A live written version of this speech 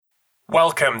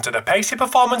Welcome to the Pacey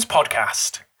Performance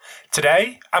Podcast.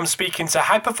 Today, I'm speaking to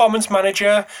High Performance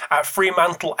Manager at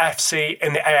Fremantle FC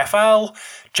in the AFL,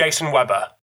 Jason Webber.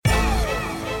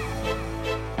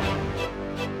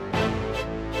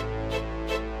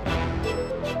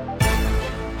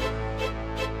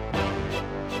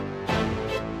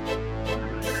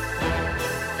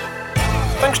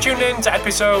 Thanks for tuning in to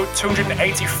episode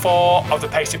 284 of the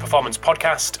Pacey Performance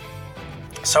Podcast.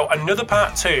 So another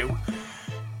part 2,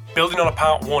 building on a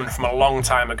part 1 from a long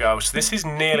time ago. So this is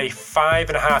nearly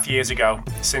 5.5 years ago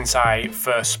since I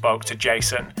first spoke to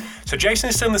Jason. So Jason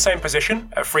is still in the same position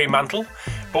at Fremantle,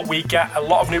 but we get a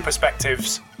lot of new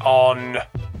perspectives on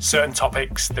certain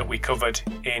topics that we covered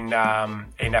in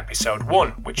episode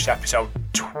 1, which is episode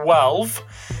 12,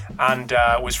 and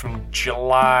was from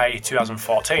July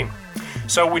 2014.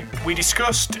 So we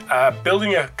discussed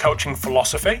building a coaching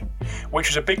philosophy, which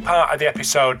was a big part of the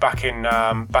episode back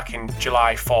in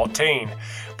July 14.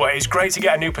 But it's great to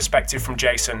get a new perspective from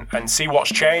Jason and see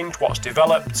what's changed, what's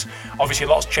developed. Obviously,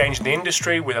 lots changed in the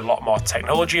industry with a lot more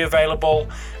technology available,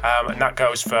 and that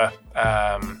goes for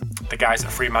the guys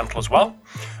at Fremantle as well.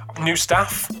 New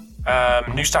staff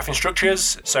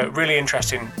instructors, so really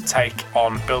interesting take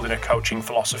on building a coaching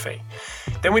philosophy.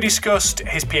 Then we discussed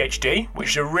his PhD, which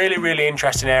is a really, really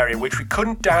interesting area, which we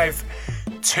couldn't dive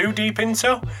too deep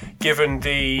into, given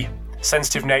the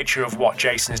sensitive nature of what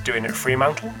Jason is doing at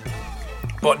Fremantle.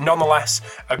 But nonetheless,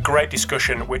 a great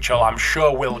discussion, which I'm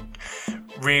sure will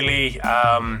really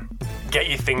get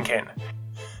you thinking.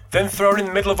 Then thrown in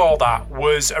the middle of all that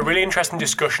was a really interesting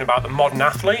discussion about the modern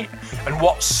athlete and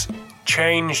what's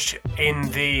changed in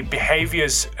the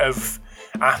behaviours of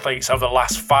athletes over the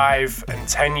last 5 and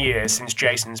 10 years since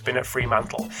Jason's been at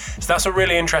Fremantle. So that's a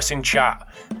really interesting chat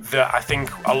that I think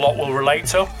a lot will relate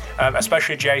to,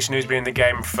 especially Jason, who's been in the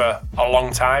game for a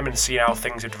long time and seeing how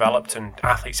things have developed and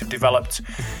athletes have developed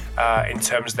in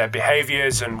terms of their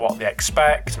behaviours and what they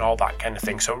expect and all that kind of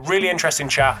thing. So really interesting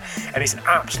chat, and it's an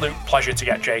absolute pleasure to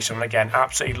get Jason on again.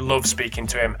 Absolutely love speaking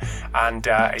to him, and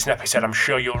it's an episode I'm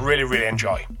sure you'll really, really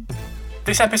enjoy.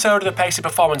 This episode of the Pacey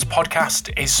Performance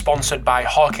Podcast is sponsored by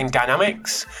Hawkin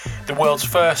Dynamics, the world's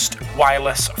first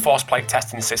wireless force plate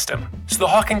testing system. So the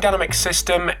Hawkin Dynamics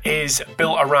system is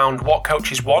built around what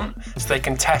coaches want, so they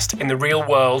can test in the real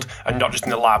world and not just in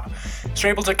the lab. So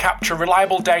you're able to capture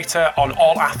reliable data on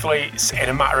all athletes in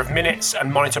a matter of minutes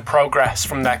and monitor progress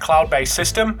from their cloud-based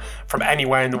system from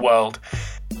anywhere in the world.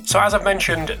 So as I've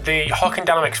mentioned, the Hawkin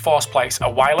Dynamics force plates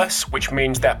are wireless, which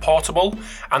means they're portable,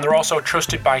 and they're also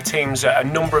trusted by teams at a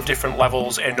number of different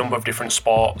levels in a number of different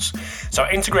sports. So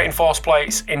integrating force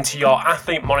plates into your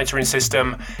athlete monitoring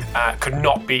system could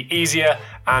not be easier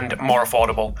and more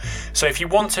affordable. So if you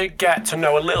want to get to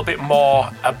know a little bit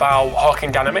more about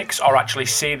Hawkin Dynamics or actually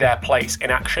see their plates in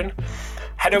action,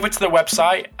 head over to the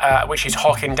website, which is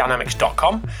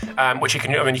hawkindynamics.com, which you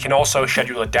can also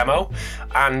schedule a demo,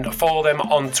 and follow them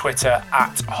on Twitter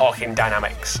at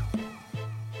hawkindynamics.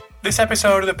 This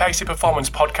episode of the Pacey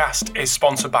Performance Podcast is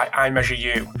sponsored by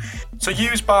iMeasureU. So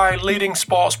used by leading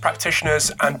sports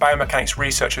practitioners and biomechanics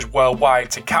researchers worldwide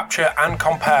to capture and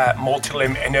compare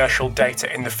multi-limb inertial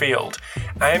data in the field,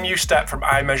 IMU Step from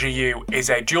iMeasureU is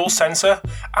a dual sensor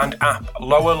and app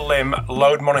lower limb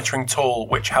load monitoring tool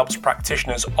which helps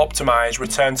practitioners optimize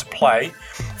return to play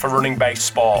for running-based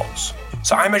sports.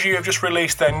 So iMeasureU have just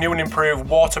released their new and improved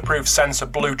waterproof sensor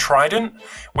Blue Trident,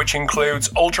 which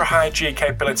includes ultra-high G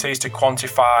capabilities to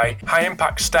quantify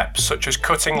high-impact steps such as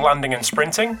cutting, landing and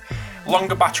sprinting,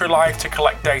 longer battery life to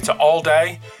collect data all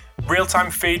day, real-time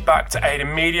feedback to aid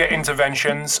immediate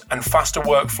interventions, and faster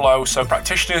workflow so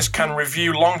practitioners can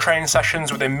review long training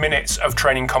sessions within minutes of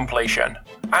training completion.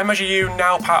 iMeasureU,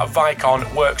 now part of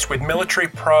Vicon, works with military,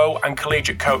 pro and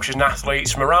collegiate coaches and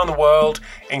athletes from around the world,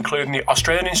 including the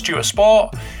Australian Institute of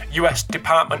Sport, US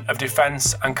Department of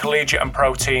Defence and collegiate and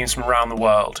pro teams from around the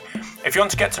world. If you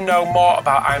want to get to know more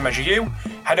about iMeasureU,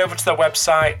 head over to their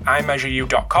website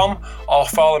iMeasureU.com or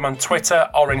follow them on Twitter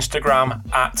or Instagram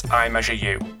at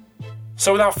iMeasureU.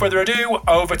 So without further ado,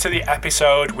 over to the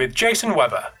episode with Jason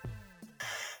Webber.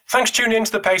 Thanks for tuning in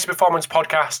to the Pacey Performance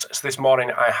Podcast. So this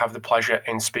morning I have the pleasure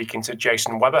in speaking to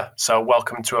Jason Webber. So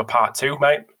welcome to a part 2,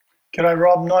 mate. G'day,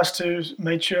 Rob. Nice to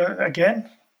meet you again.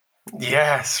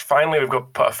 Yes, finally we've got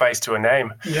to put a face to a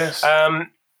name. Yes.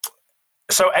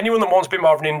 So anyone that wants a bit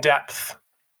more of an in-depth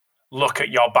look at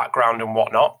your background and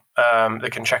whatnot, they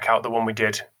can check out the one we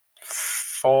did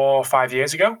 4 or 5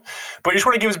 years ago. But I just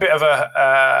want to give us a bit of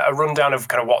a rundown of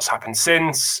kind of what's happened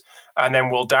since, and then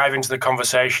we'll dive into the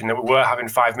conversation that we were having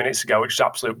 5 minutes ago, which is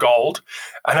absolute gold.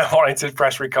 And I wanted to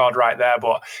press record right there.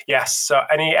 But yes, so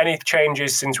any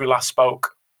changes since we last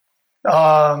spoke?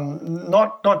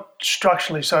 Not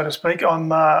structurally, so to speak.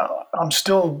 I'm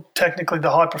still technically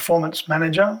the high performance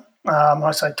manager.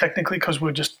 I say technically because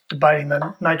we're just debating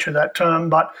the nature of that term,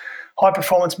 but high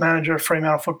performance manager of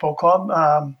Fremantle Football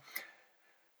Club.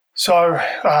 So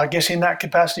I guess in that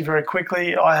capacity, very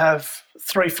quickly, I have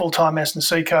 3 full-time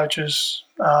S&C coaches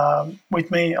with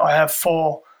me. I have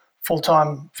 4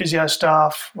 full-time physio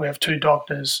staff. We have 2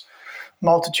 doctors,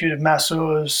 multitude of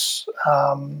masseurs,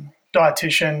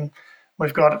 dietitian.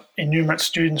 We've got innumerate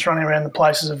students running around the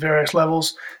places of various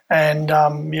levels, and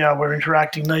we're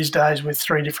interacting these days with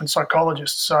 3 different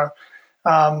psychologists. So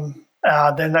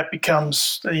then that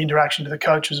becomes the interaction to the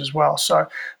coaches as well. So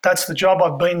that's the job.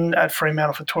 I've been at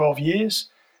Fremantle for 12 years.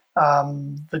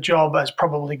 The job has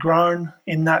probably grown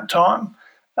in that time.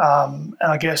 And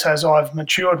I guess as I've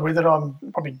matured with it, I'm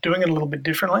probably doing it a little bit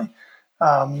differently.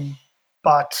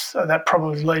 But that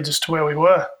probably leads us to where we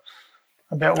were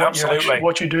about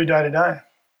what you do day to day.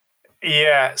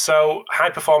 Yeah, so high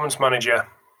performance manager.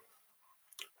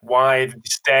 Why the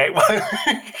disdain?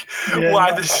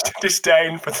 Why the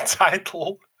disdain for the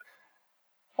title?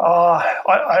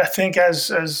 I think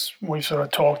as we've sort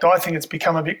of talked, I think it's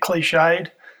become a bit cliched.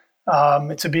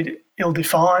 It's a bit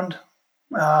ill-defined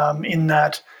in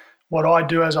that what I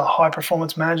do as a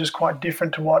high-performance manager is quite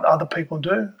different to what other people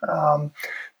do,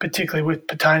 particularly with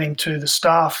pertaining to the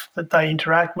staff that they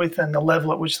interact with and the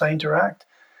level at which they interact.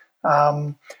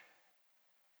 I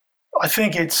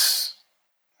think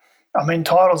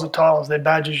titles are titles, they're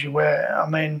badges you wear.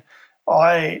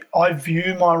 I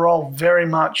view my role very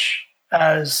much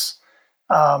as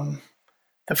the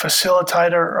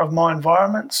facilitator of my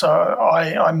environment. So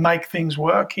I make things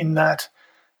work in that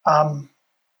I'm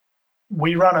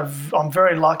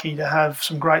very lucky to have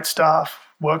some great staff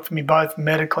work for me, both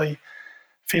physiotherapy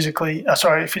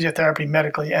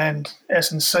medically and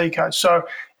S&C coach. So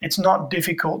it's not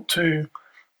difficult to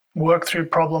work through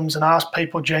problems and ask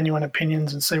people genuine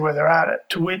opinions and see where they're at,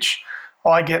 to which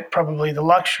I get probably the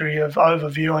luxury of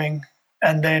overviewing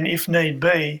and then, if need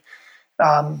be,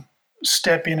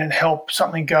 step in and help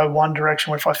something go one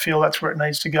direction if I feel that's where it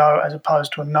needs to go as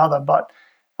opposed to another. But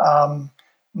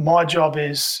my job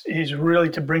is really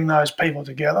to bring those people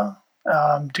together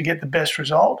to get the best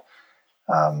result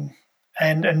and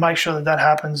make sure that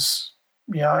happens,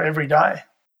 every day.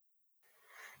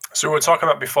 So we were talking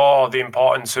about before the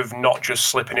importance of not just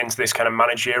slipping into this kind of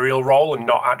managerial role and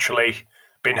not actually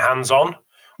being hands-on.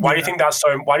 Why do you think that's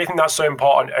so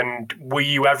important? And were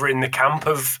you ever in the camp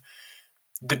of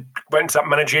went to that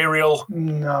managerial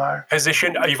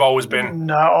position? You've always been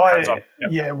hands-on.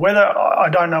 Whether I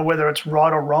don't know whether it's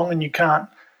right or wrong, and you can't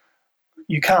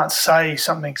say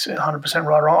something's 100%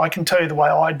 right or wrong. I can tell you the way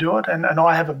I do it, and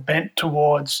I have a bent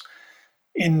towards,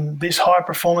 in this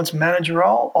high-performance manager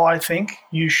role, I think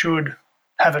you should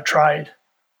have a trade.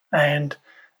 And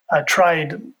a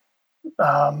trade,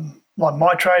 like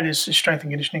my trade is strength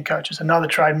and conditioning coaches. Another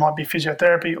trade might be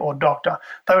physiotherapy or doctor.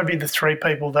 They would be the 3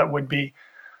 people that would be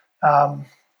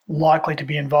likely to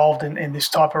be involved in this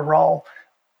type of role.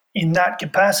 In that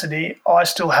capacity, I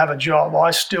still have a job.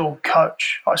 I still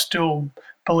coach. I still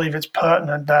believe it's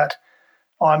pertinent that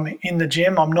I'm in the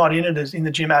gym. I'm not in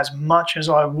the gym as much as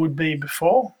I would be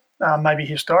before, maybe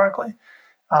historically,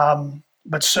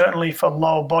 but certainly for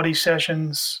lower body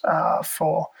sessions,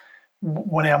 for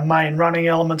when our main running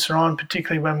elements are on,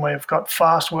 particularly when we've got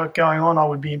fast work going on, I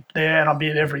would be there, and I'll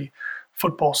be at every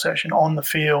football session on the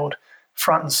field,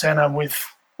 front and centre with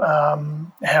how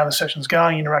the session's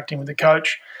going, interacting with the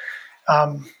coach.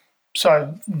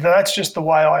 So that's just the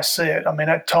way I see it.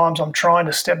 At times I'm trying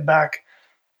to step back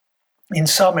in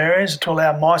some areas to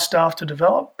allow my staff to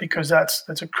develop, because that's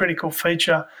a critical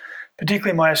feature,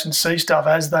 particularly my S&C staff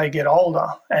as they get older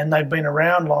and they've been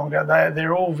around longer.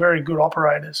 They're all very good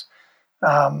operators,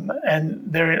 and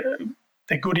they're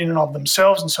good in and of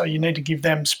themselves, and so you need to give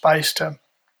them space to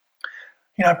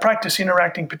practice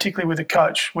interacting, particularly with a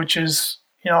coach, which is,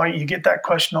 you get that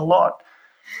question a lot.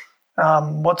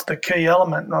 What's the key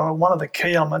element? One of the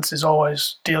key elements is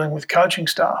always dealing with coaching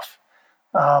staff.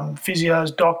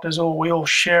 Physios, doctors, we all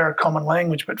share a common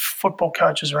language, but football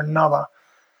coaches are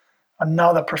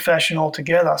another profession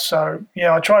altogether. So,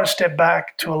 I try to step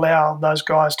back to allow those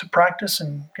guys to practice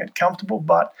and get comfortable,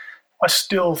 but I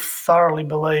still thoroughly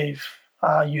believe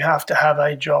you have to have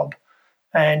a job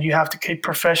and you have to keep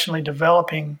professionally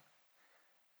developing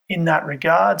in that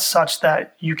regard such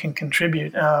that you can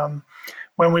contribute.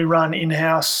 When we run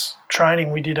in-house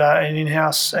training, we did an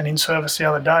in-house and in-service the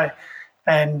other day,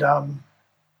 and I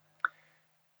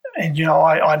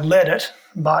led it,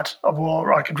 but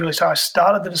I could really say I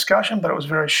started the discussion, but it was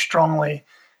very strongly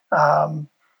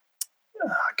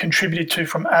contributed to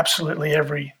from absolutely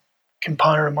every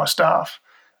component of my staff.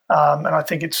 And I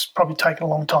think it's probably taken a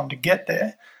long time to get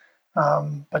there.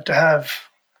 But to have,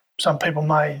 some people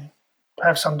may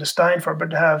have some disdain for it, but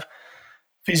to have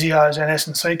physios and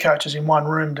S&C coaches in one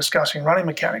room discussing running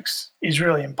mechanics is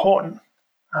really important.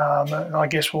 And I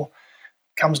guess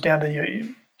comes down to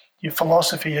your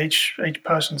philosophy, each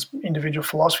person's individual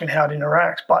philosophy and how it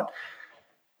interacts. But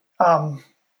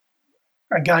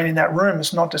again, in that room,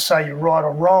 it's not to say you're right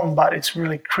or wrong, but it's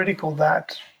really critical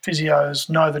that physios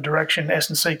know the direction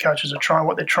S&C coaches are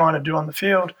what they're trying to do on the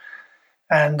field,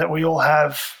 and that we all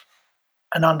have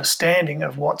an understanding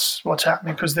of what's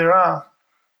happening, because there are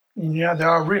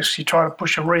risks. You try to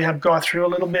push a rehab guy through a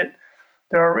little bit,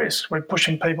 there are risks. We're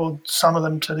pushing people, some of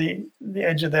them, to the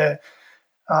edge of their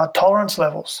tolerance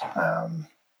levels.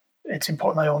 It's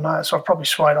important they all know. So I've probably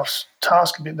swayed off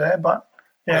task a bit there, but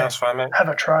yeah, that's fine, mate. Have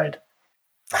a trade.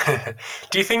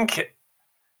 Do you think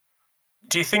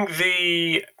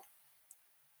the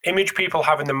image people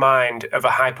have in the mind of a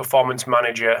high-performance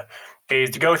manager is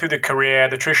to go through the career,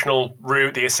 the traditional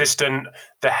route, the assistant,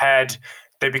 the head,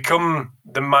 they become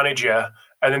the manager,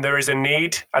 and then there is a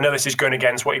need? I know this is going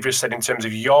against what you've just said in terms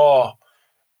of your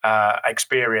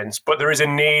experience, but there is a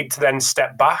need to then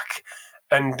step back,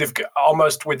 and they've got,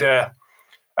 almost with a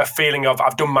feeling of,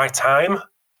 I've done my time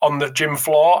on the gym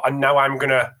floor, and now I'm going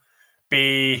to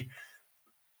be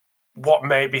what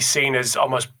may be seen as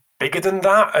almost bigger than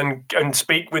that, and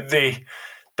speak with the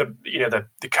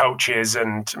coaches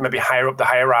and maybe higher up the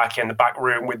hierarchy in the back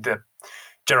room with the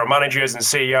general managers and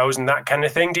CEOs and that kind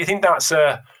of thing. Do you think that's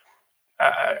a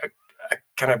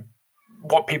kind of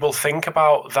what people think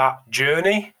about that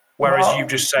journey? Whereas you've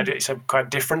just said it's quite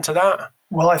different to that.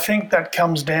 Well, I think that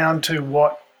comes down to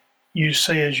what you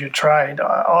see as your trade.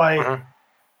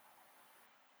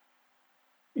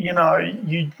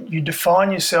 You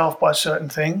define yourself by certain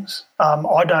things. I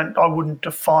wouldn't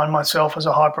define myself as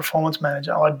a high performance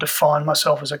manager. I'd define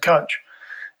myself as a coach.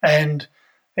 And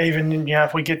even,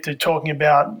 if we get to talking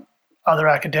about other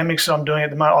academics that I'm doing at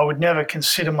the moment, I would never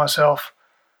consider myself,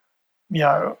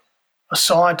 a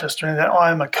scientist or anything.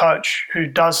 I am a coach who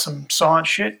does some science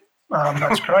shit.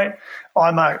 That's great.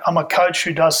 I'm a coach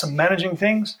who does some managing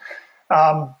things.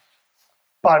 But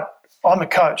I'm a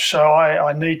coach, so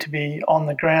I need to be on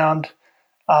the ground,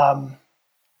 and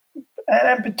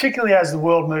particularly as the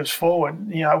world moves forward.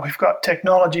 We've got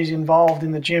technologies involved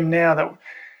in the gym now that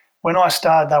when I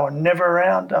started, they were never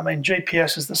around. I mean,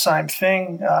 GPS is the same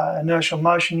thing, inertial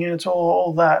motion units,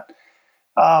 all that.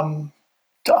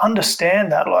 To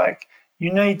understand that,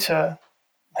 you need to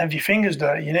have your fingers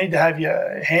dirty. You need to have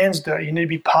your hands dirty. You need to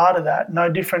be part of that. No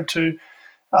different to,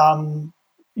 the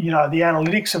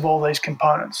analytics of all these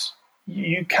components.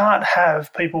 You can't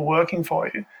have people working for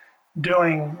you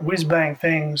doing whiz-bang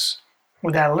things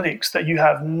with analytics that you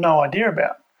have no idea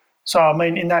about. So, I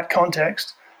mean, in that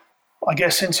context, I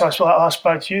guess since I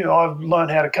spoke to you, I've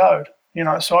learned how to code.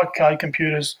 So I code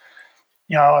computers.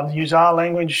 I use R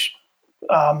language.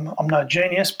 I'm no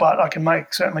genius, but I can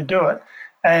certainly do it.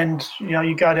 And,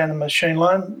 you go down the machine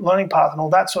learning path and all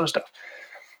that sort of stuff.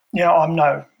 I'm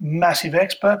no massive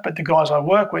expert, but the guys I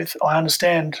work with, I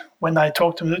understand when they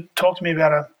talk to me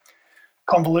about a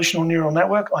convolutional neural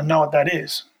network, I know what that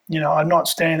is. I'm not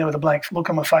standing there with a blank look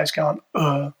on my face going,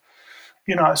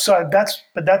 So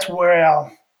that's where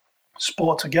our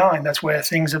sports are going. That's where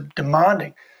things are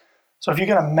demanding. So if you're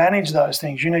going to manage those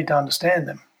things, you need to understand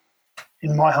them,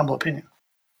 in my humble opinion.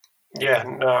 Yeah,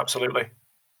 no, absolutely.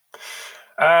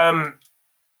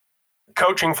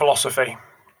 Coaching philosophy.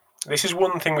 This is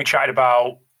one thing we chatted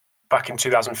about back in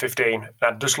 2015.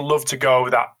 I'd just love to go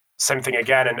with that same thing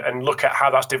again and look at how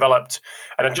that's developed.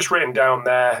 And I've just written down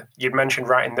there, you mentioned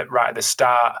right at the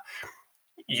start,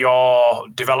 your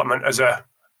development as a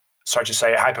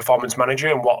high-performance manager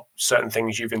and what certain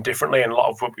things you've done differently, and a lot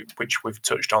of which we've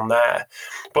touched on there.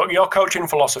 But your coaching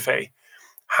philosophy,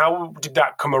 how did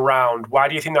that come around? Why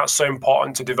do you think that's so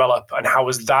important to develop? And how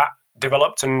has that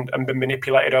developed and been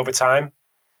manipulated over time?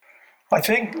 I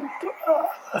think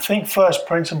first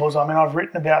principles, I mean, I've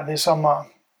written about this on my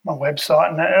website,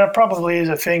 and it probably is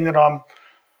a thing that I'm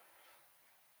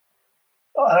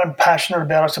passionate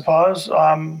about, I suppose.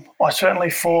 I certainly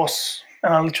force,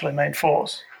 and I literally mean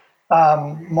force,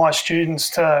 my students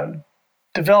to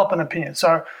develop an opinion.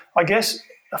 So I guess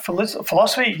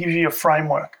philosophy gives you a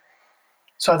framework.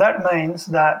 So that means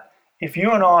that if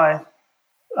you and I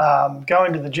go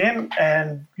into the gym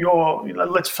and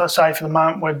let's say for the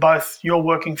moment you're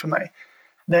working for me,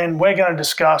 then we're going to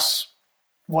discuss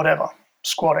whatever,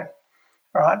 squatting,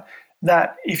 all right?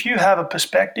 That if you have a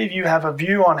perspective, you have a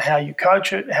view on how you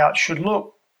coach it, how it should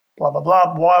look, blah, blah,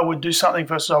 blah, why I would do something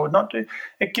versus I would not do.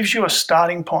 It gives you a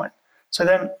starting point. So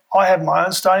then I have my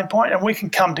own starting point, and we can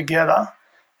come together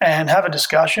and have a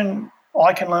discussion.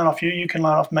 I can learn off you, you can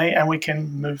learn off me, and we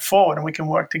can move forward and we can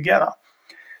work together.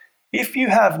 If you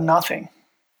have nothing,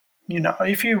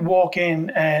 if you walk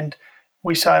in and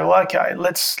we say, well, okay,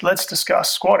 let's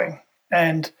discuss squatting.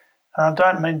 And I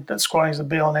don't mean that squatting is the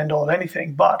be-all and end-all of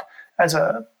anything, but as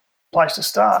a place to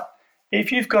start,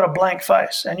 if you've got a blank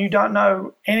face and you don't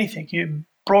know anything, you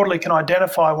broadly can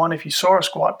identify one if you saw a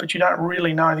squat, but you don't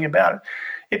really know anything about it,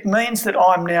 it means that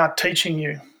I'm now teaching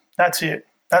you. That's it.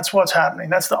 That's what's happening.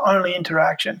 That's the only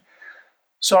interaction.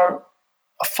 So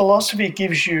a philosophy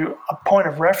gives you a point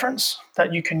of reference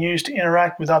that you can use to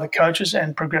interact with other coaches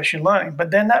and progress your learning.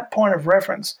 But then that point of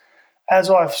reference, as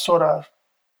I've sort of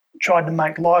tried to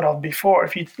make light of before,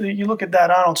 if you look at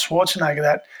that Arnold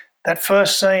Schwarzenegger, that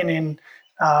first scene in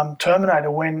Terminator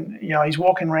when he's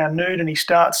walking around nude and he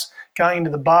starts going into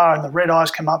the bar and the red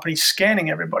eyes come up and he's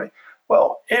scanning everybody.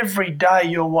 Well, every day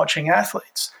you're watching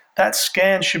athletes, that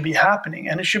scan should be happening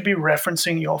and it should be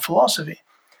referencing your philosophy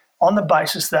on the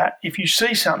basis that if you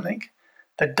see something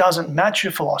that doesn't match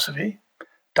your philosophy,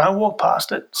 don't walk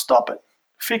past it, stop it,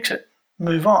 fix it,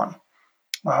 move on.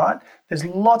 All right? There's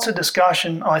lots of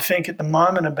discussion, I think, at the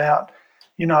moment about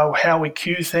how we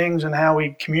cue things and how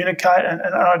we communicate, and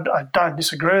I don't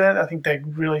disagree with that. I think they're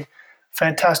really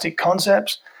fantastic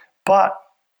concepts. But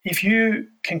if you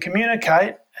can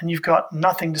communicate and you've got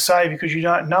nothing to say because you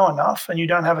don't know enough and you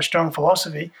don't have a strong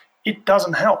philosophy, it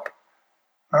doesn't help.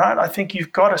 All right? I think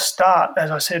you've got to start,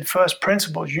 as I said, first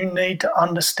principles. You need to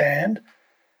understand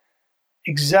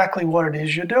exactly what it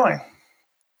is you're doing.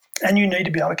 And you need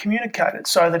to be able to communicate it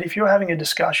so that if you're having a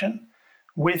discussion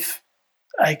with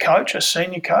a coach, a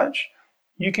senior coach,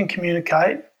 you can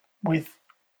communicate with,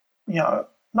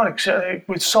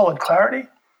 with solid clarity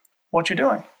what you're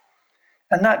doing.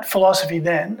 And that philosophy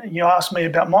then, you asked me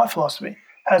about my philosophy.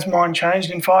 Has mine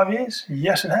changed in 5 years?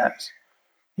 Yes, it has.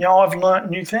 I've learnt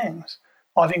new things.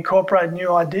 I've incorporated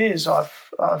new ideas.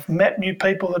 I've met new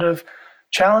people that have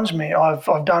challenged me.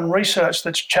 I've done research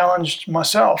that's challenged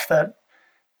myself that,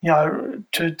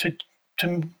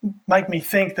 to make me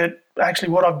think that actually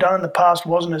what I've done in the past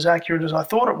wasn't as accurate as I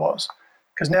thought it was.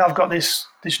 Because now I've got this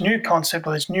new concept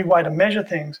or this new way to measure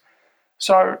things.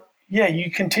 So, yeah,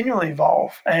 you continually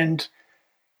evolve, and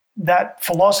that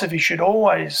philosophy should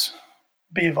always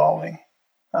be evolving.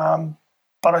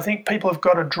 But I think people have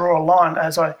got to draw a line.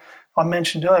 As I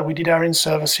mentioned earlier, we did our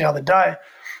in-service the other day,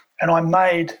 and I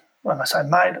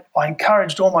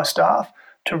encouraged all my staff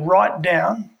to write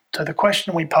down to the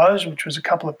question we posed, which was a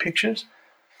couple of pictures.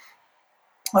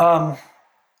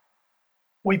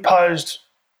 We posed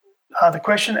the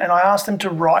question, and I asked them to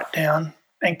write down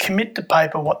and commit to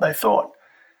paper what they thought.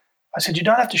 I said, you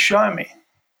don't have to show me,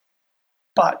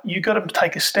 but you got to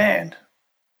take a stand.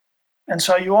 And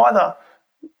so you either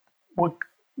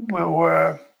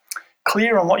were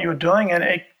clear on what you were doing and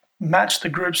it matched the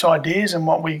group's ideas and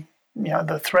what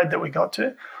the thread that we got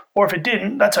to, or if it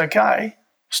didn't, that's okay.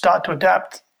 Start to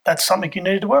adapt. That's something you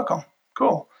needed to work on.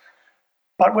 Cool.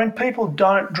 But when people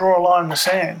don't draw a line in the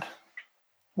sand,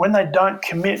 when they don't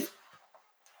commit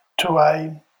to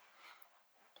a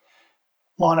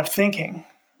line of thinking,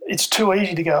 it's too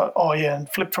easy to go, oh yeah, and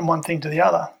flip from one thing to the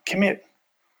other. Commit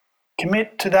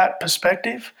to that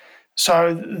perspective.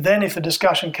 So then if the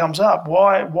discussion comes up,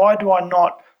 why do I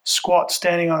not squat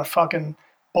standing on a fucking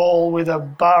ball with a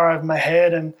bar over my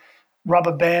head and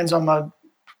rubber bands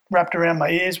wrapped around my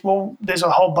ears? Well, there's a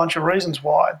whole bunch of reasons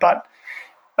why, but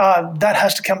that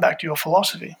has to come back to your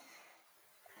philosophy.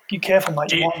 Be careful,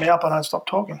 mate. You wind me up, I don't stop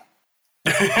talking.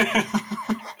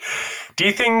 Do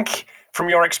you think, from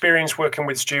your experience working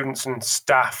with students and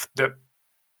staff, that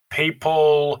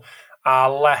people are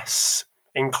less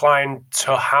inclined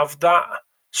to have that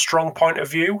strong point of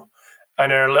view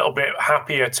and are a little bit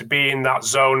happier to be in that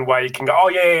zone where you can go, oh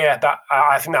yeah, that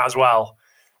I think that as well,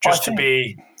 just to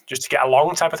get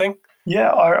along type of thing?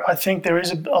 Yeah, I think there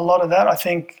is a lot of that. I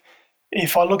think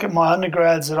if I look at my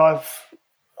undergrads that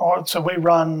so we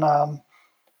run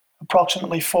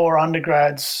approximately 4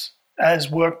 undergrads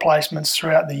as work placements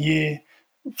throughout the year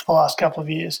for the last couple of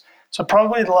years. So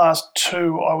probably the last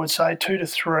 2, I would say 2 to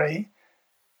 3,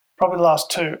 probably the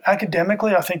last 2.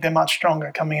 Academically, I think they're much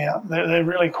stronger coming out. They're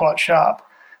really quite sharp.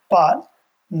 But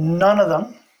none of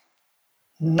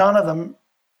them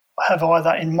have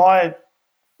either, in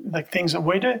the things that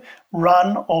we do,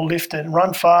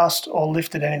 run fast or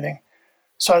lifted anything.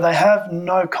 So they have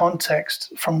no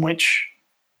context from which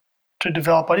to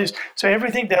develop ideas. So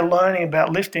everything they're learning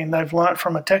about lifting, they've learnt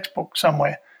from a textbook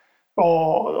somewhere,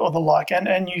 or the like.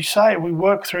 And you say, we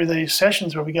work through these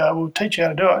sessions where we go, we'll teach you how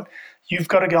to do it. You've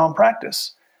got to go and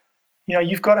practice.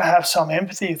 You've got to have some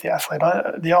empathy with the athlete.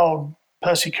 The old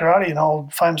Percy Karate, an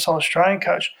old famous old Australian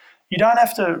coach, you don't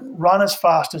have to run as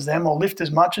fast as them or lift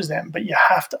as much as them, but you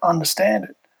have to understand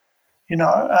it,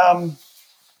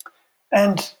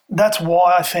 and that's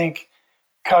why I think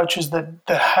coaches that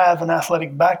have an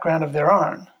athletic background of their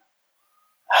own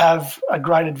have a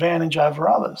great advantage over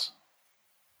others.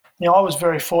 I was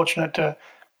very fortunate to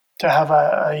have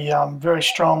a very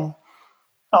strong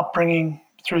upbringing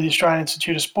through the Australian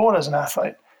Institute of Sport as an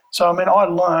athlete. So, I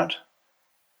learnt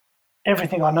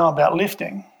everything I know about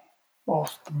lifting, or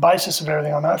the basis of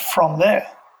everything I know, from there.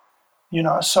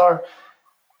 So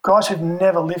guys who've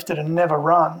never lifted and never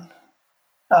run,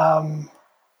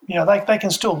 they can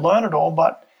still learn it all,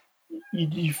 but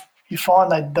you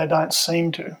find they don't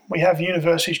seem to. We have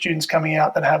university students coming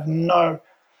out that have no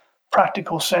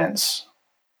practical sense.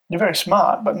 They're very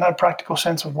smart, but no practical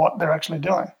sense of what they're actually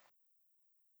doing.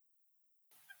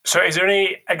 So is there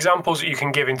any examples that you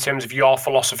can give in terms of your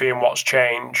philosophy and what's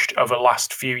changed over the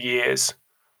last few years?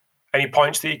 Any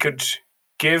points that you could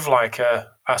give? Like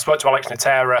I spoke to Alex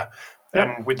Natera,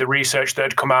 and with the research that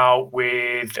had come out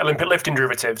with Olympic lifting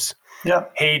derivatives,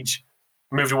 he'd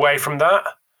moved away from that,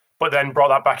 but then brought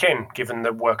that back in, given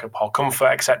the work of Paul Comfort,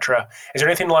 etc. Is there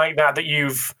anything like that that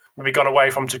you've maybe gone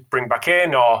away from to bring back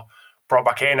in, or brought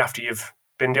back in after you've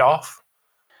binned it off?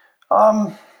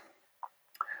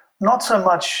 Not so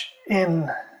much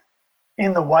in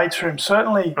the weights room.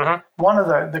 Certainly, one of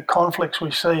the conflicts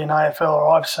we see in AFL, or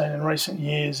I've seen in recent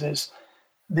years, is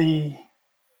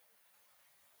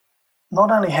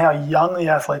not only how young the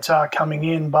athletes are coming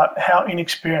in, but how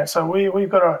inexperienced. So we've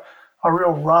got a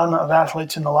real run of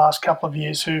athletes in the last couple of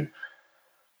years who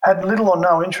had little or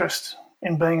no interest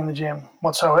in being in the gym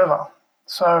whatsoever.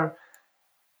 So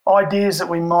ideas that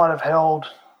we might have held,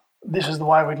 this is the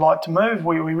way we'd like to move,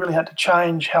 we really had to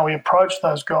change how we approached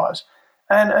those guys.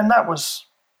 And that was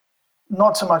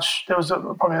not so much, there was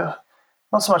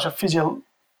not so much a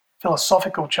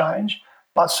philosophical change,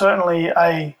 but certainly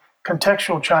a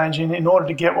contextual change. In order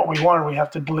to get what we wanted, we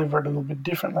have to deliver it a little bit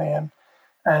differently.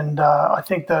 And I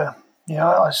think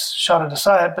I shudder to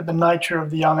say it, but the nature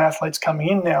of the young athletes coming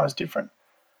in now is different.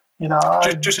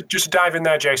 Just to dive in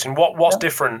there, Jason, what's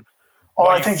different?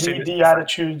 I think the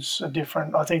attitudes are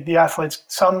different. I think the athletes,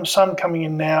 some coming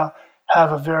in now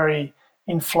have a very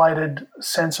inflated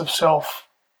sense of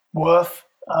self-worth.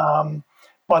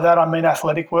 By that I mean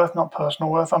athletic worth, not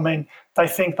personal worth. I mean, they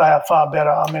think they are far better.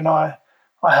 I mean, I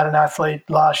had an athlete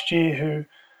last year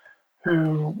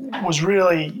who was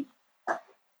really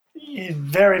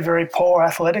very, very poor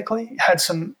athletically, had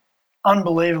some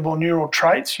unbelievable neural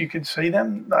traits. You could see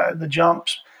them, the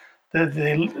jumps,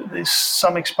 there's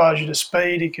some exposure to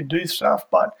speed. He could do stuff,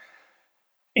 but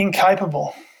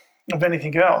incapable of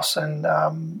anything else.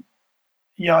 And,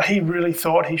 he really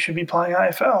thought he should be playing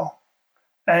AFL.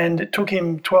 And it took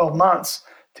him 12 months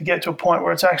to get to a point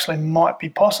where it's actually might be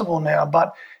possible now,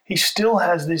 but he still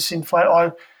has this inflate.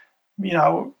 I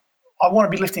want to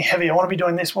be lifting heavy. I want to be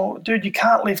doing this. Well, dude, you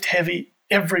can't lift heavy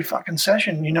every fucking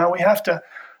session. We have to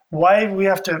wave. We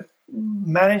have to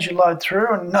manage your load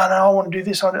through. And no, I want to do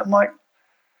this. I'm like,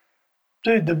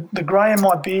 dude, the grey in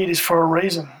my beard is for a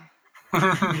reason.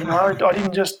 I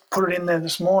didn't just put it in there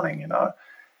this morning.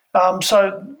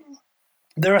 So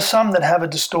there are some that have a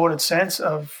distorted sense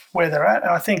of where they're at,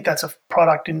 and I think that's a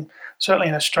product certainly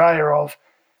in Australia of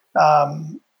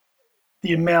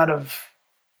the amount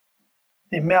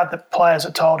that players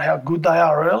are told how good they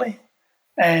are early.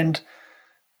 And,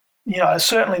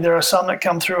 certainly there are some that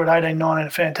come through at 18, 19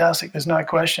 and fantastic, there's no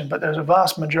question, but there's a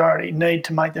vast majority need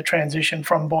to make the transition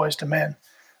from boys to men.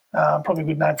 Probably a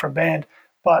good name for a band.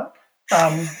 But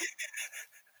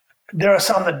there are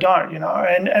some that don't,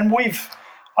 and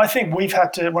I think we've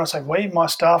had to, when I say we, my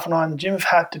staff and I in the gym have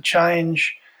had to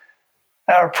change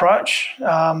our approach.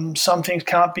 Some things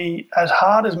can't be as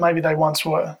hard as maybe they once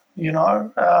were,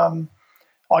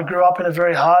 I grew up in a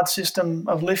very hard system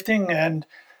of lifting, and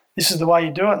this is the way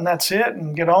you do it, and that's it,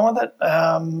 and get on with it.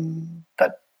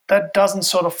 That doesn't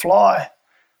sort of fly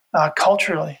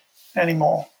culturally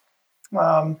anymore.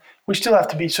 We still have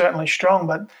to be certainly strong,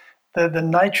 but the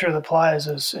nature of the players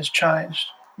has changed.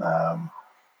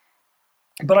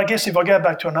 But I guess if I go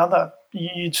back to another,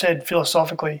 you'd said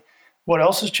philosophically, what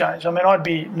else has changed? I mean, I'd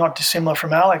be not dissimilar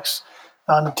from Alex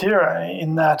Natera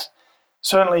in that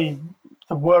certainly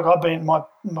the work I've been, my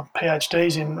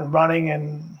PhDs in running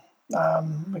and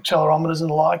accelerometers and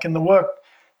the like, and the work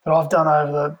that I've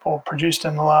done or produced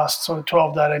in the last sort of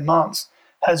 12 to 18 months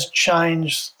has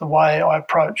changed the way I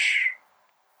approach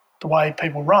the way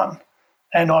people run.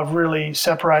 and I've really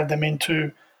separated them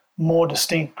into more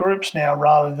distinct groups now,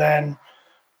 rather than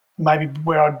maybe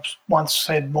where I'd once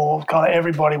said more kind of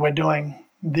everybody, we're doing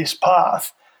this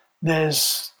path.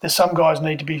 There's some guys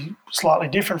need to be slightly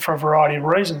different for a variety of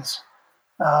reasons,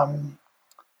 and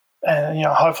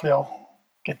hopefully I'll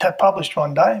get that published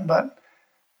one day. But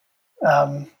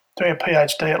doing a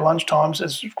PhD at lunchtimes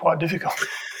is quite difficult.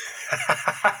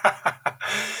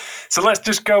 So let's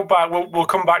just go back. We'll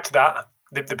come back to that,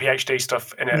 the PhD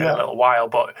stuff in a little while.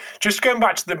 But just going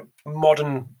back to the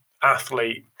modern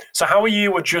athlete. So how are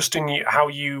you adjusting how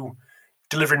you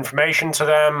deliver information to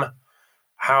them,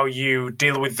 how you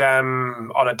deal with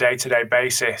them on a day-to-day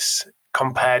basis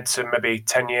compared to maybe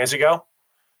 10 years ago,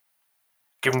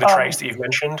 given the traits that you've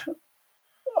mentioned?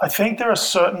 I think there are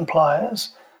certain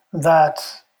players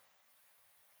that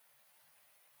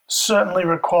certainly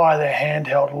require their hand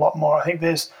held a lot more. I think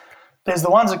there's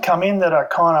the ones that come in that are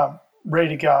kind of ready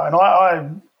to go. And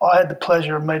I had the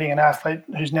pleasure of meeting an athlete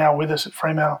who's now with us at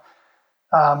Fremantle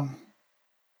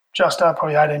just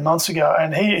probably 18 months ago.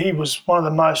 And he was one of the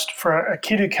most, for a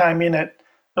kid who came in at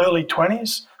early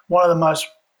 20s, one of the most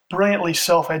brilliantly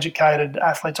self-educated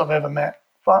athletes I've ever met.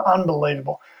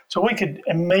 Unbelievable. So we could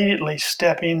immediately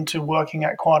step into working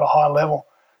at quite a high level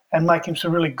and making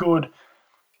some really good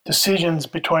decisions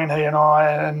between he and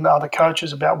I and other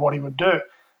coaches about what he would do.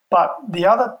 But the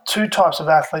other two types of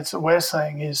athletes that we're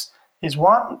seeing is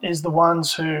one is the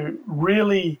ones who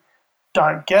really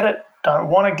don't get it, don't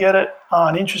want to get it,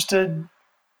 aren't interested.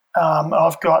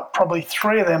 I've got probably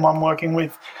three of them I'm working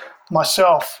with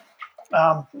myself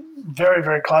very,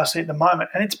 very closely at the moment.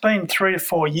 And it's been 3 to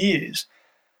 4 years,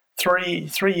 three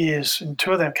years in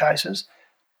two of them cases,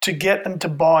 to get them to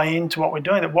buy into what we're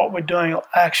doing, that what we're doing will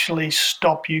actually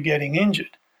stop you getting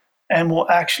injured. And will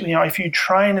actually, if you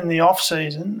train in the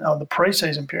off-season or the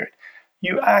pre-season period,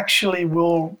 you actually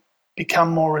will become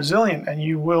more resilient and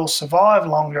you will survive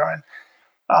longer.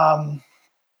 And,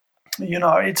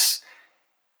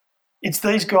 it's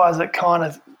these guys that kind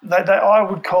of, I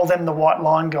would call them the white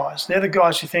line guys. They're the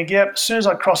guys who think, as soon as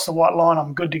I cross the white line,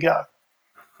 I'm good to go.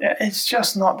 It's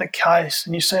just not the case.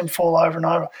 And you see them fall over and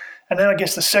over. And then I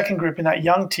guess the second group in that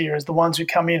young tier is the ones who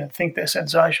come in and think they're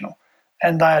sensational.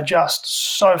 And they are just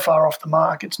so far off the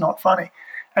mark, it's not funny.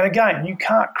 And again, you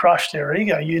can't crush their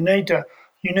ego. You need to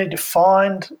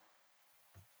find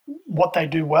what they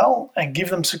do well and give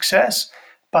them success,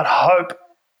 but hope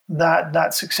that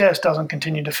that success doesn't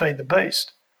continue to feed the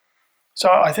beast. So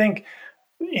I think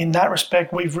in that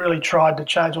respect, we've really tried to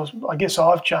change, or I guess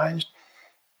I've changed,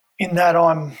 in that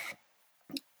I'm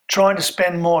trying to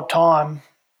spend more time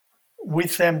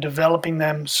with them, developing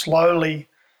them slowly,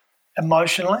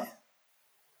 emotionally,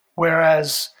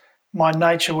 whereas my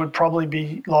nature would probably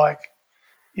be like,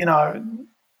 you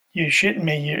shitting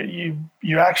me,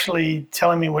 you're actually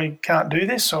telling me we can't do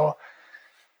this, or,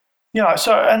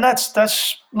 so, and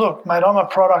that's look, mate, I'm a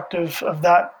product of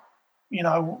that.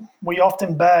 We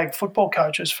often bag football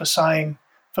coaches for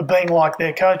being like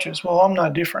their coaches. Well, I'm no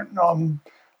different. I'm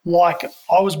like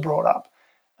I was brought up.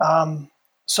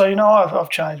 So, I've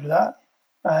changed with that.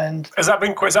 And has that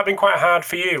been quite hard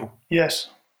for you? Yes.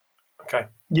 Okay.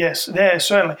 Yes, there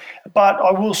certainly. But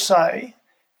I will say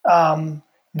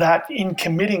that in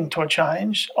committing to a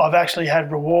change, I've actually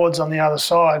had rewards on the other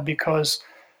side, because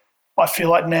I feel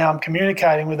like now I'm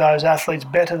communicating with those athletes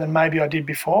better than maybe I did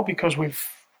before, because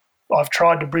I've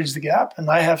tried to bridge the gap, and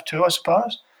they have too, I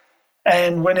suppose.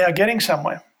 And we're now getting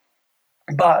somewhere.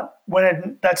 But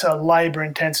that's a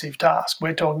labour-intensive task.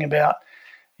 We're talking about,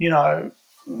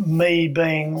 me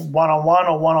being one-on-one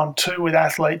or one-on-two with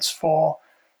athletes for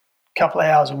a couple of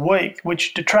hours a week,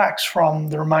 which detracts from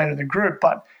the remainder of the group.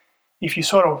 But if you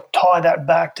sort of tie that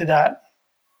back to that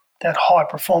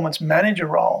high-performance manager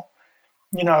role,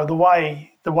 the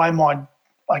way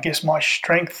my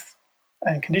strength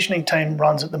and conditioning team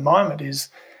runs at the moment is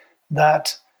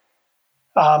that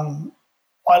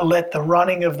I let the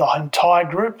running of the entire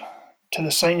group to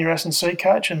the senior S&C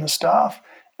coach and the staff,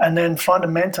 and then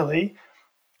fundamentally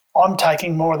I'm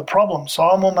taking more of the problem. So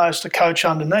I'm almost a coach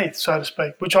underneath, so to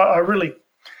speak, which I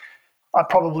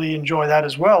probably enjoy that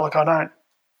as well. Like I'm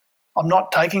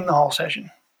not taking the whole session.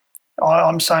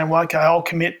 I'm saying, well, okay, I'll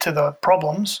commit to the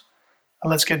problems and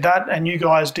let's get that, and you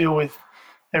guys deal with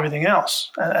everything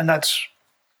else. And that's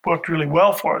worked really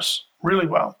well for us, really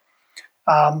well.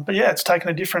 But yeah, it's taken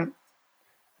a different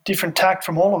tack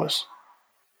from all of us.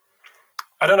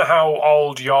 I don't know how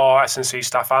old your S&C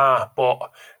staff are,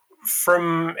 but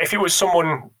if it was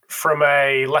someone from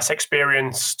a less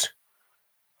experienced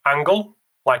angle,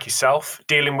 like yourself,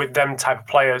 dealing with them type of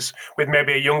players with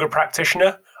maybe a younger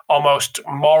practitioner, almost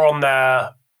more on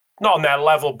their, not on their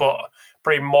level, but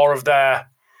probably more of their,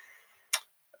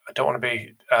 I don't want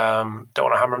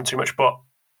to hammer them too much, but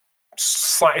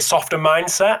slightly softer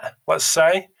mindset, let's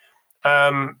say.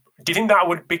 Do you think that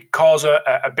would cause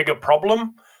a bigger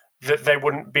problem, that they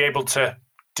wouldn't be able to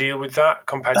deal with that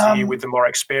compared to you with the more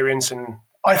experience and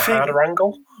harder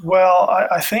angle? Well,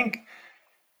 I think,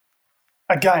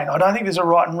 again, I don't think there's a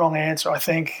right and wrong answer. I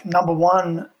think number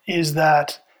one is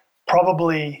that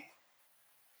probably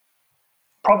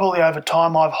over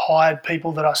time I've hired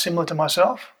people that are similar to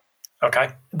myself.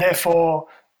 Okay. Therefore,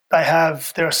 there are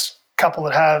a couple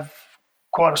that have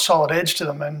quite a solid edge to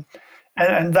them,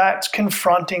 and that's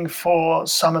confronting for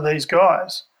some of these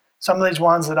guys. Some of these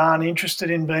ones that aren't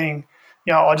interested in being,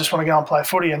 I just want to go and play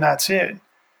footy and that's it.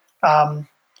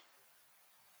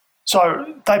 So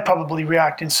they probably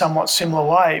react in somewhat similar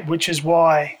way, which is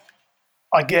why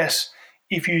I guess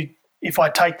if I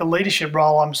take the leadership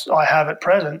role I have at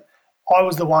present, I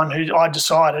was the one who I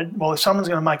decided, well, if someone's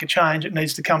going to make a change, it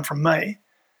needs to come from me,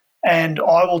 and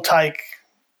I will take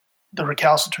the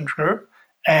recalcitrant group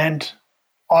and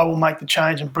I will make the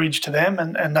change and bridge to them,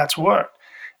 and that's worked.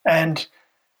 And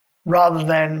rather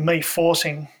than me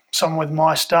forcing someone with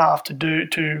my staff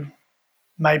to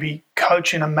maybe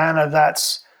coach in a manner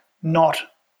that's not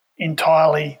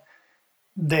entirely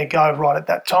their go right at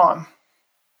that time.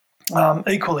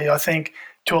 Equally, I think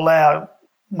to allow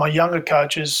my younger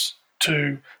coaches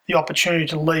the opportunity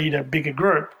to lead a bigger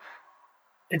group,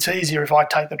 it's easier if I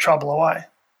take the trouble away,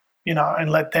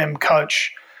 and let them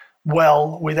coach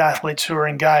well with athletes who are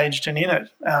engaged and in it,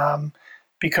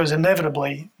 because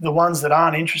inevitably the ones that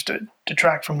aren't interested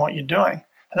detract from what you're doing.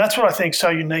 And that's what I think is so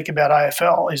unique about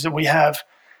AFL, is that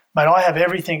I have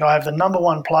everything. I have the number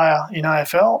one player in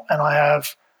AFL, and I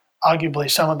have arguably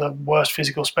some of the worst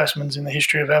physical specimens in the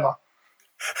history of ever.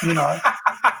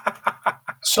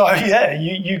 So yeah,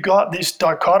 you got this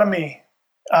dichotomy.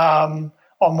 On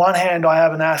one hand, I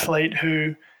have an athlete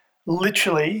who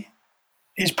literally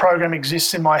his program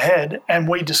exists in my head, and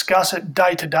we discuss it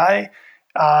day to day.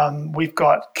 We've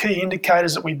got key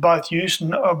indicators that we both use,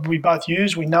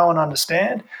 we know and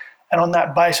understand, and on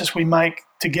that basis, we make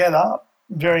together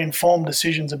very informed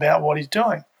decisions about what he's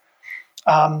doing.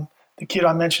 The kid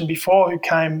I mentioned before, who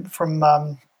came from,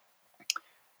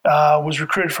 was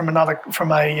recruited from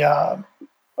a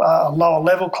lower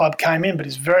level club, came in, but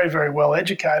is very, very well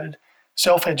educated,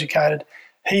 self-educated.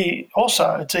 He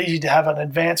also, it's easy to have an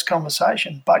advanced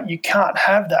conversation, but you can't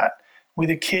have that with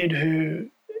a kid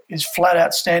who is flat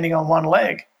out standing on one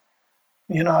leg.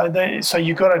 So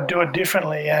you've got to do it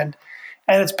differently, and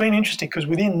it's been interesting because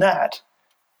within that,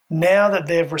 now that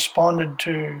they've responded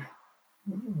to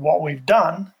what we've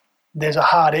done, there's a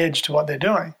hard edge to what they're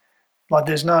doing. Like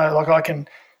there's no, like I can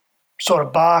sort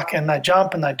of bark and they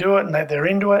jump and they do it and they're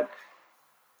into it.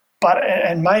 But,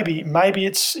 and maybe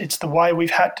it's the way we've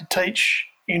had to teach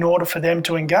in order for them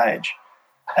to engage.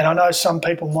 And I know some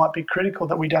people might be critical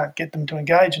that we don't get them to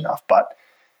engage enough, but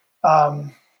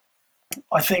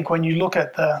I think when you look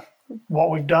at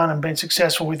what we've done and been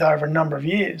successful with over a number of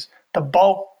years, the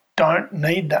bulk don't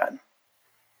need that.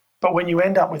 But when you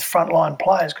end up with frontline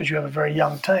players, because you have a very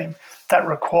young team, that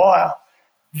require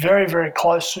very, very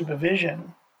close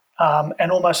supervision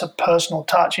and almost a personal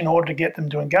touch in order to get them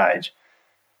to engage,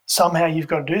 somehow you've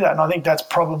got to do that. And I think that's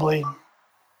probably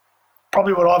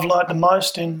what I've learnt the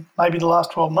most in maybe the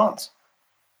last 12 months.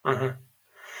 Mm-hmm.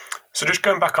 So just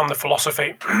going back on the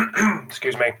philosophy,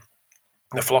 excuse me,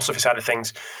 the philosophy side of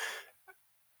things,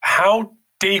 how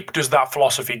deep does that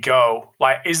philosophy go?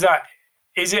 Like,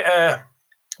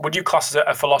 would you class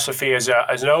a philosophy as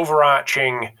an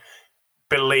overarching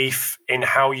belief in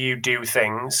how you do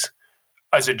things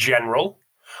as a general,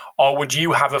 or would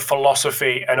you have a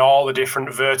philosophy and all the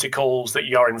different verticals that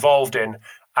you're involved in,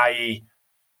 i.e.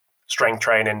 strength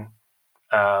training,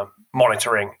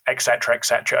 monitoring, etc.,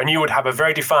 and you would have a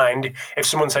very defined, if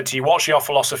someone said to you, what's your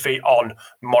philosophy on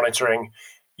monitoring,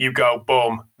 you go,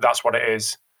 boom, that's what it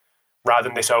is, rather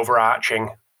than this overarching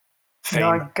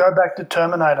theme. Go back to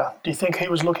Terminator. Do you think he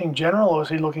was looking general or was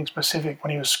he looking specific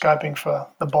when he was scoping for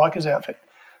the biker's outfit?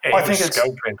 I think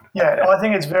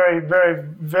it's very, very,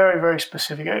 very, very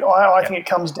specific. I think it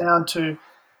comes down to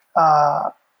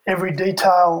every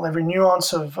detail, every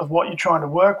nuance of what you're trying to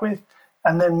work with.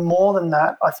 And then more than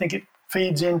that, I think it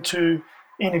feeds into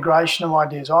integration of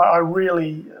ideas. I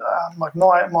really,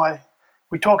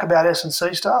 we talk about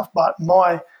S&C staff, but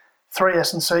my 3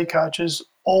 S&C coaches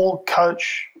all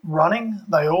coach running.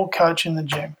 They all coach in the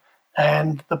gym.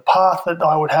 And the path that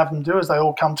I would have them do is they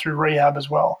all come through rehab as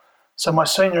well. So my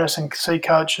senior S&C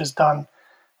coach has done,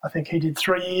 I think he did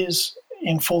 3 years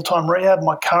in full-time rehab.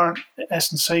 My current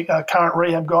S&C, current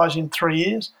rehab guy's in 3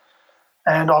 years.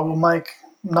 and I will make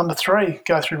number 3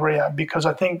 go through rehab, because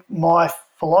I think my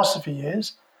philosophy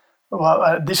is,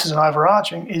 this is an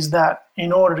overarching, is that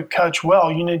in order to coach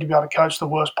well, you need to be able to coach the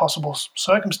worst possible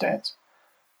circumstance,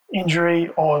 injury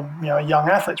or young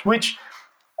athletes, which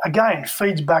again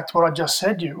feeds back to what I just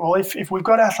said to you. Well, if we've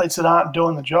got athletes that aren't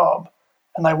doing the job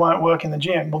and they won't work in the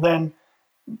gym, well then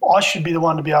I should be the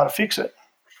one to be able to fix it,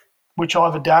 which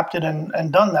I've adapted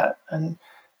and done that. And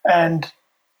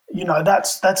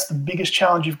that's the biggest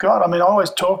challenge you've got. I mean, I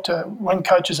always talk to, when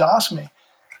coaches ask me,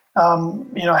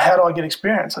 how do I get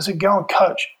experience? I said, go and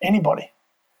coach anybody.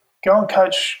 Go and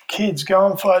coach kids. Go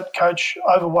and coach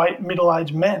overweight,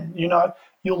 middle-aged men.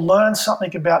 You'll learn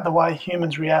something about the way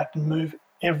humans react and move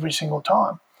every single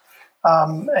time.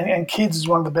 And kids is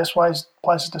one of the best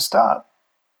places to start.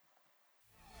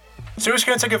 So we're just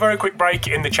going to take a very quick break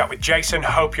in the chat with Jason.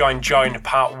 Hope you're enjoying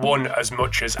part 1 as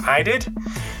much as I did.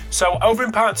 So over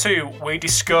in part 2, we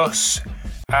discuss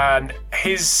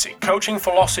his coaching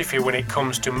philosophy when it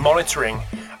comes to monitoring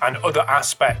and other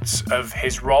aspects of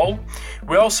his role.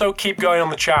 We also keep going on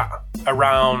the chat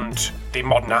around the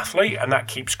modern athlete, and that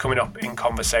keeps coming up in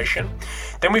conversation.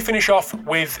 Then we finish off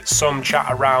with some chat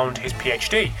around his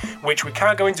PhD, which we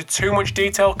can't go into too much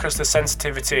detail because the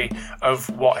sensitivity of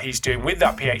what he's doing with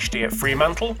that PhD at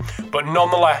Fremantle, but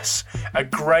nonetheless a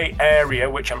great area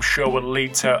which I'm sure will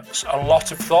lead to a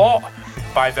lot of thought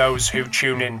by those who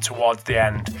tune in towards the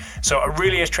end. So a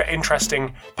really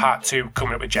interesting part 2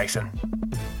 coming up with Jason.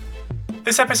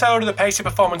 This episode of the Pacey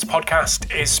Performance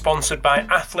Podcast is sponsored by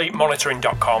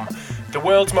AthleteMonitoring.com, the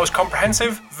world's most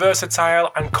comprehensive,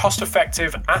 versatile and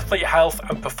cost-effective athlete health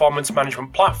and performance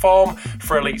management platform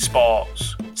for elite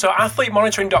sports. So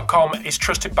AthleteMonitoring.com is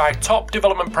trusted by top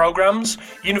development programs,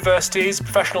 universities,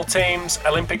 professional teams,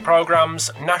 Olympic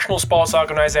programs, national sports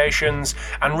organizations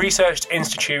and research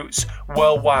institutes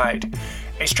worldwide.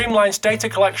 It streamlines data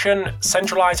collection,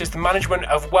 centralizes the management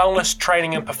of wellness,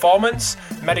 training and performance,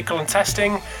 medical and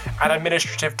testing, and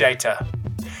administrative data.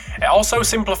 It also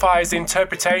simplifies the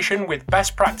interpretation with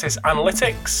best practice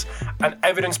analytics and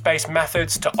evidence-based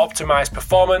methods to optimize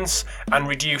performance and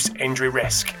reduce injury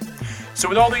risk. So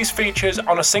with all these features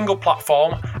on a single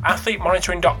platform,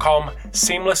 AthleteMonitoring.com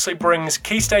seamlessly brings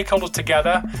key stakeholders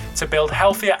together to build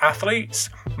healthier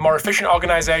athletes, more efficient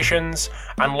organizations,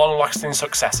 and long-lasting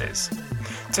successes.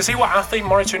 To see what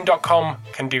AthleteMonitoring.com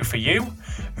can do for you,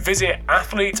 visit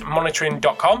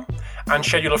AthleteMonitoring.com and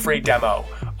schedule a free demo,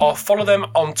 or follow them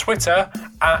on Twitter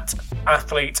at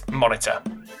AthleteMonitor.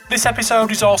 This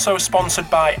episode is also sponsored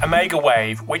by Omega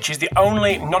Wave, which is the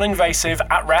only non-invasive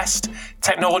at-rest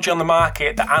technology on the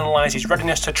market that analyzes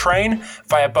readiness to train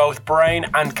via both brain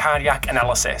and cardiac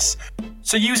analysis.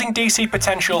 So using DC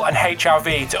potential and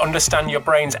HRV to understand your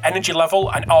brain's energy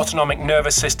level and autonomic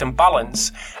nervous system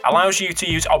balance allows you to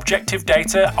use objective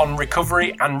data on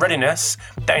recovery and readiness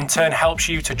that in turn helps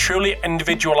you to truly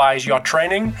individualize your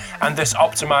training and thus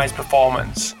optimize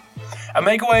performance.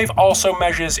 Omega Wave also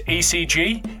measures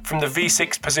ECG from the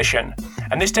V6 position,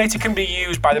 and this data can be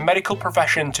used by the medical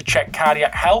profession to check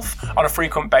cardiac health on a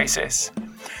frequent basis.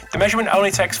 The measurement only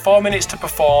takes 4 minutes to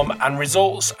perform, and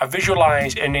results are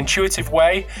visualized in an intuitive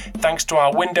way thanks to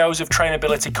our windows of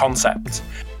trainability concept.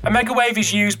 Omega Wave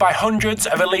is used by hundreds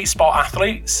of elite sport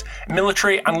athletes,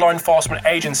 military and law enforcement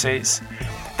agencies.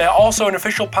 They are also an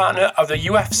official partner of the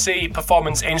UFC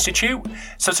Performance Institute,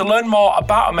 so to learn more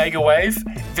about Omega Wave,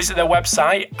 visit their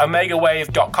website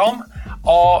omegawave.com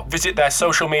or visit their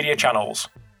social media channels.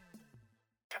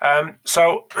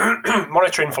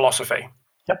 Monitoring philosophy.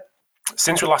 Yep.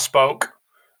 Since we last spoke,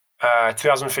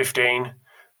 2015,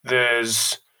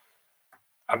 there's,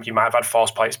 you might have had force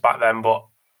plates back then, but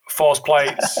force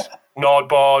plates,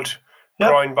 Nordboard, Yep.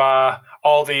 groin bar,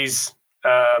 all these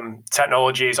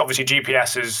technologies. Obviously,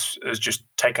 GPS has just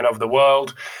taken over the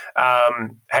world.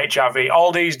 HRV,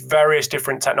 all these various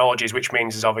different technologies, which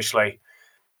means there's obviously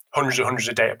hundreds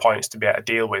of data points to be able to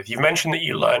deal with. You've mentioned that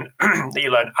you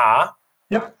learn R.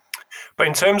 Yep. But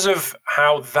in terms of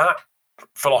how that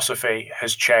philosophy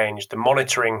has changed, the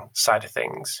monitoring side of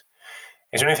things,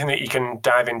 is there anything that you can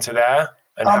dive into there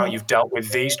and how you've dealt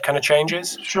with these kind of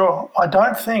changes? Sure. I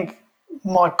don't think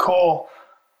my core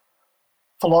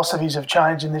philosophies have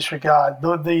changed in this regard.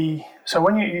 So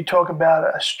when you talk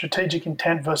about a strategic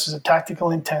intent versus a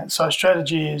tactical intent, so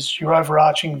strategy is your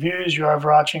overarching views, your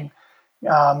overarching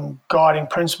guiding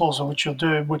principles of which you'll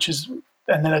do,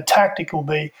 and then a tactic will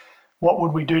be what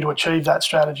would we do to achieve that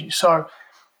strategy. So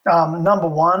number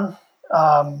one,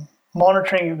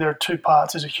 monitoring, there are two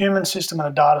parts. There's a human system and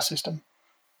a data system,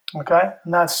 okay?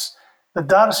 And that's, the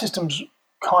data system's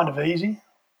kind of easy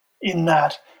in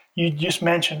that you just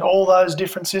mentioned all those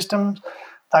different systems.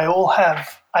 They all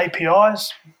have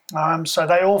APIs, so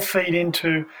they all feed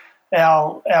into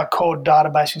our core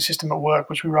databasing system at work,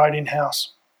 which we wrote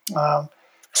in-house. So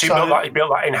you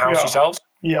built that in-house yourselves?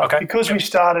 Yeah, okay. Because we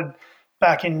started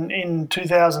back in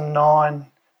 2009,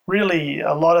 really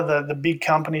a lot of the big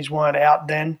companies weren't out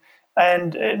then.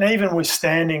 And even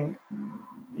withstanding,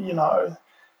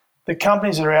 the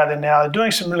companies that are out there now, they're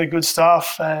doing some really good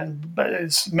stuff, but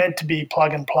it's meant to be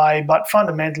plug and play. But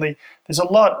fundamentally, there's a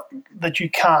lot that you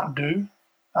can't do,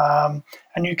 and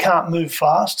you can't move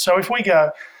fast. So if we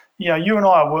go, you and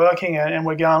I are working and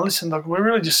we're going, listen, look, we're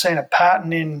really just seeing a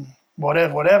pattern in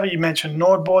whatever. You mentioned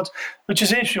Nord boards, which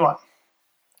is an interesting one.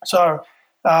 So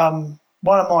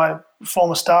one of my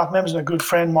former staff members and a good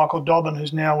friend, Michael Dobbin,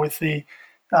 who's now with the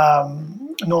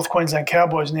North Queensland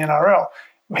Cowboys in the NRL,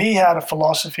 he had a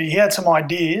philosophy. He had some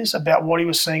ideas about what he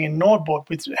was seeing in Nordboard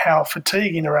with how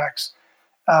fatigue interacts.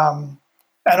 And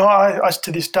I,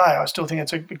 to this day, I still think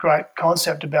it's a great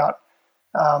concept about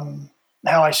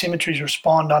how asymmetries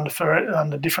respond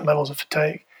under different levels of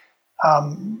fatigue.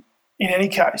 In any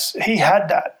case, he had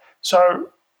that. So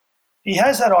he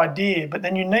has that idea, but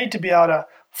then you need to be able to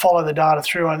follow the data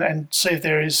through and see if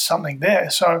there is something there.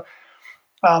 So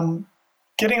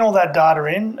getting all that data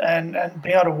in and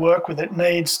being able to work with it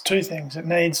needs two things. It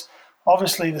needs,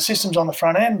 obviously, the systems on the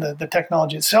front end, the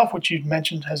technology itself, which you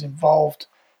mentioned has evolved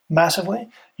massively.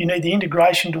 You need the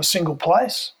integration to a single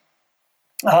place,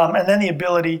 and then the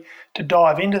ability to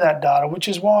dive into that data, which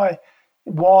is why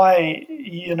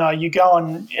you go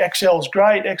on, Excel's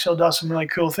great. Excel does some really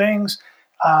cool things,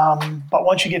 but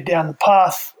once you get down the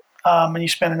path and you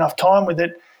spend enough time with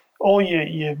it, all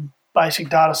your basic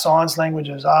data science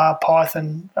languages, R,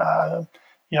 Python,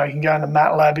 you can go into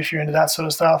MATLAB if you're into that sort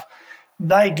of stuff.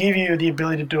 They give you the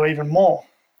ability to do even more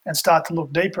and start to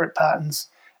look deeper at patterns.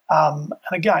 And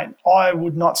again, I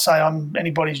would not say I'm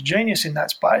anybody's genius in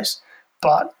that space,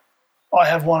 but I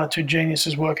have one or two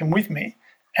geniuses working with me.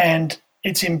 And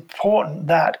it's important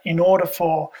that in order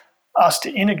for us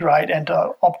to integrate and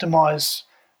to optimize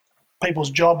people's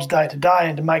jobs day to day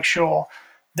and to make sure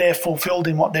they're fulfilled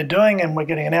in what they're doing and we're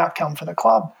getting an outcome for the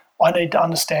club, I need to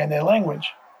understand their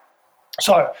language.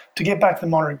 So to get back to the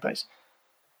monitoring piece,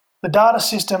 the data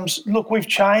systems, look, we've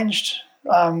changed.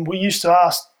 We used to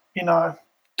ask,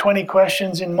 20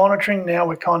 questions in monitoring. Now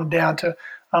we're kind of down to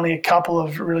only a couple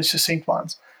of really succinct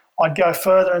ones. I'd go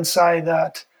further and say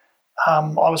that I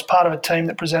was part of a team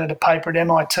that presented a paper at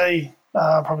MIT,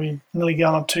 probably nearly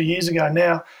going on 2 years ago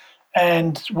now,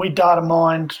 and we data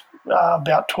mined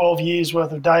about 12 years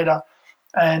worth of data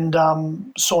and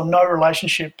saw no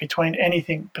relationship between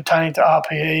anything pertaining to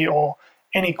RPE or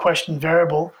any question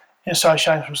variable in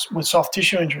association with soft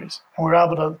tissue injuries. And we're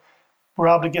able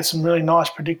to get some really nice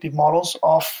predictive models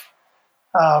off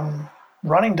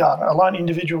running data, alone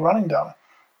individual running data,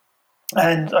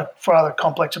 and a rather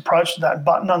complex approach to that.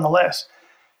 But nonetheless,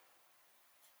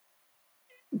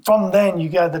 from then you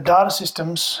go to the data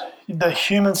systems. The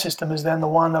human system is then the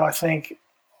one that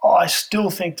I still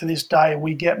think to this day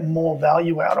we get more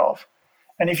value out of.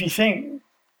 And if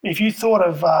you thought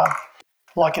of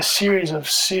like a series of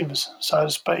sieves, so to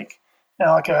speak,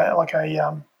 like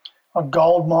a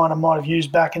gold miner might have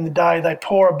used back in the day, they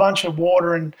pour a bunch of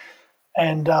water and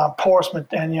porous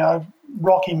and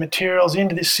rocky materials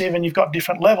into this sieve, and you've got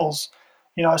different levels.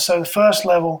 So the first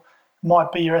level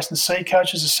might be your S&C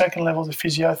coaches, the second level is the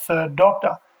physio, third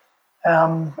doctor,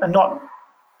 and they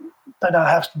don't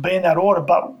have to be in that order,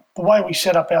 but the way we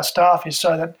set up our staff is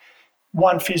so that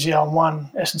one physio and one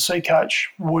S&C coach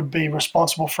would be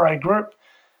responsible for a group,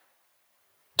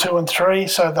 2 and 3,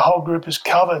 so the whole group is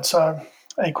covered. So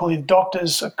equally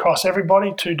doctors across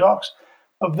everybody, 2 docs.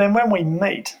 But then when we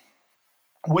meet,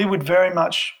 we would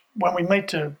when we meet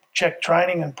to check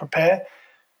training and prepare,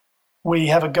 we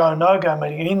have a go, no-go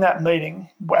meeting. And in that meeting,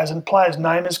 as a player's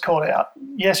name is called out,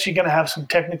 yes, you're going to have some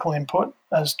technical input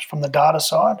as from the data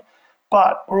side,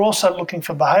 but we're also looking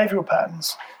for behavioural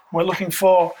patterns. We're looking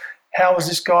for how was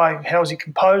he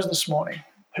composed this morning?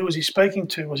 Who was he speaking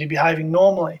to? Was he behaving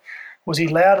normally? Was he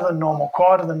louder than normal,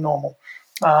 quieter than normal?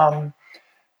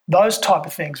 Those type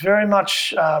of things. Very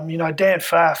much, Dan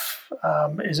Pfaff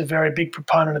is a very big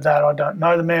proponent of that. I don't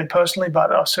know the man personally,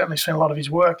 but I've certainly seen a lot of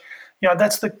his work.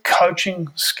 That's the coaching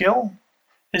skill,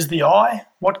 is the eye.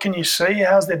 What can you see?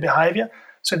 How's their behaviour?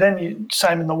 So then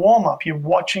same in the warm-up. You're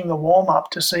watching the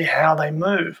warm-up to see how they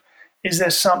move. Is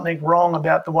there something wrong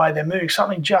about the way they're moving?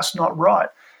 Something just not right?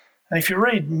 And if you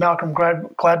read Malcolm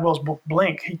Gladwell's book,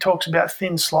 Blink, he talks about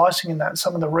thin slicing in that. And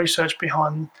some of the research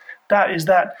behind that is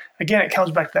that, again, it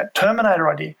comes back to that Terminator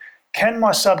idea. Can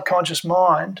my subconscious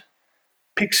mind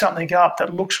pick something up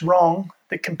that looks wrong,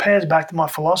 that compares back to my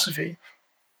philosophy,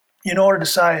 in order to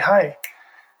say, hey,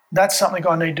 that's something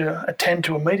I need to attend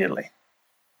to immediately.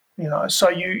 So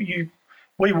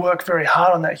we work very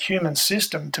hard on that human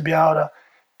system to be able to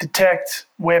detect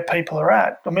where people are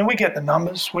at. I mean, we get the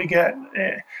numbers.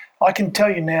 I can tell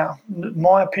you now,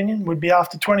 my opinion would be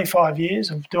after 25 years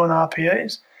of doing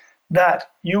RPEs,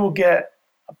 that you will get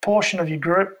a portion of your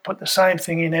group put the same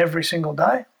thing in every single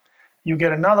day. You'll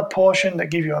get another portion that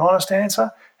give you an honest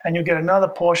answer, and you'll get another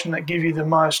portion that give you the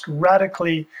most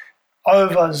radically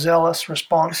overzealous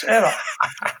response ever.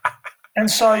 And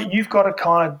so you've got to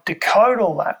kind of decode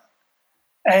all that.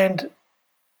 And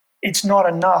it's not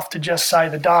enough to just say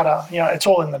the data, it's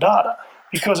all in the data,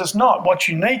 because it's not. What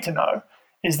you need to know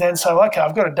is then say, okay,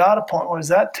 I've got a data point. What does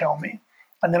that tell me?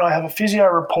 And then I have a physio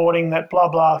reporting that blah,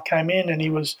 blah came in and he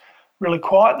was really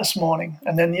quiet this morning.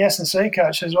 And then the S&C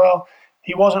coach says, well,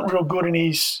 he wasn't real good in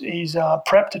his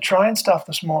prep to train stuff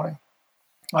this morning.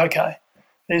 Okay,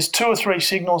 there's 2 or 3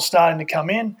 signals starting to come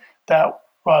in that,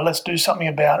 right, let's do something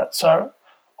about it. So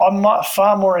I'm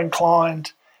far more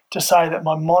inclined to say that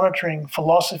my monitoring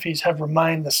philosophies have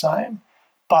remained the same,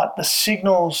 but the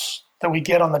signals that we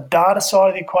get on the data side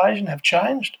of the equation have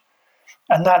changed,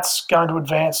 and that's going to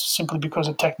advance simply because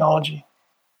of technology.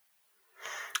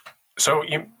 So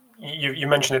you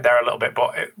mentioned it there a little bit,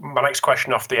 but my next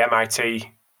question off the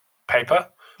MIT paper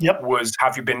was,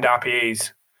 have you binned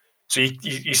RPEs? So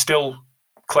you still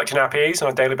collecting RPEs on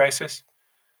a daily basis?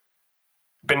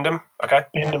 Binned them? Okay.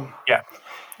 Binned them. Yeah.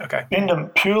 Okay. Binned them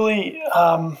purely.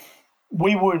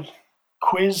 We would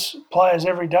quiz players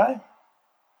every day.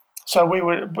 So we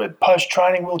would,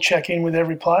 post-training, we'll check in with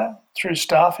every player through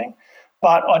staffing,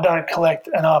 but I don't collect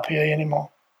an RPE anymore.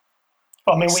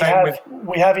 I mean,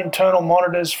 we have internal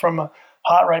monitors from a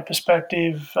heart rate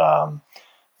perspective.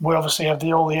 We obviously have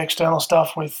all the external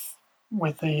stuff with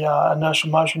the inertial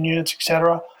motion units,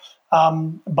 etc.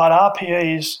 But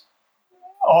RPEs,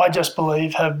 I just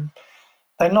believe,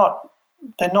 they're not.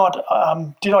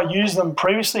 Did I use them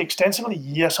previously extensively?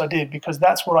 Yes, I did, because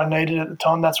that's what I needed at the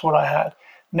time. That's what I had.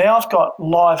 Now I've got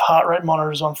live heart rate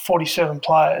monitors on 47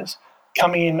 players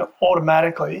coming in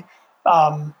automatically.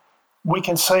 We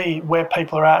can see where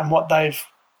people are at and what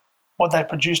they've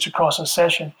produced across a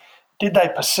session. Did they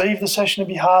perceive the session to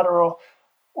be harder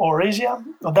or easier?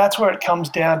 Well, that's where it comes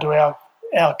down to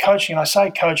our coaching. And I say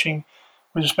coaching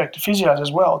with respect to physios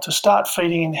as well, to start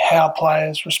feeding in how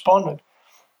players responded.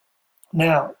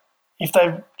 Now, if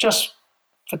they've just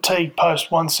fatigued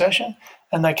post one session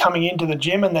and they're coming into the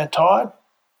gym and they're tired,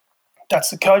 that's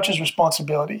the coach's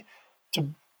responsibility to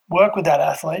work with that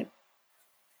athlete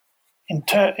and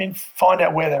find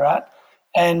out where they're at.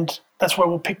 And that's where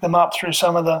we'll pick them up through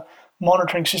some of the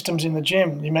monitoring systems in the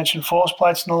gym. You mentioned force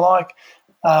plates and the like.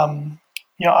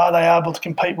 Are they able to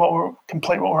complete what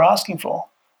we're asking for?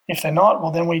 If they're not,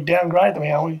 well, then we downgrade them.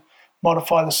 We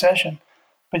modify the session.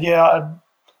 But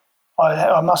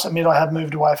I must admit I have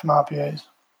moved away from RPEs.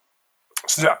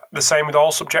 So is that the same with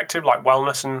all subjective, like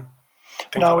wellness and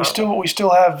things No, like that?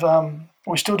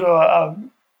 we still do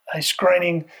a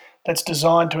screening that's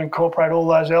designed to incorporate all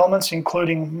those elements,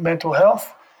 including mental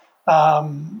health,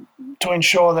 to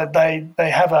ensure that they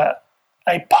have a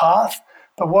path.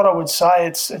 But what I would say,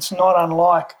 it's not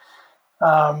unlike,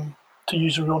 to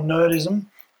use a real nerdism,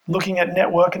 looking at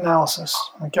network analysis.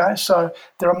 Okay, so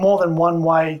there are more than one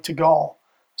way to goal.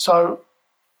 So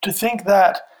to think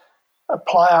that a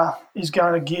player is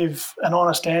going to give an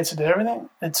honest answer to everything,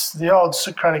 it's the old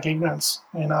Socratic ignorance,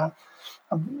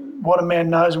 what a man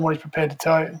knows and what he's prepared to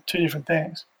tell you, 2 different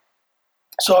things.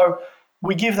 So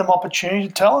we give them opportunity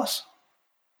to tell us,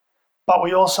 but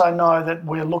we also know that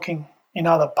we're looking in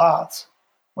other parts.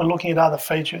 We're looking at other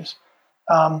features.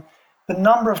 The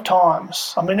number of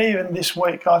times, even this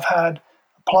week, I've had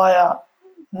a player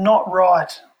not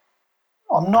right.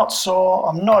 I'm not sore,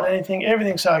 I'm not anything,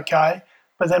 everything's okay,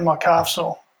 but then my calf's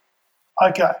sore.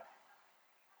 Okay.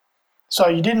 So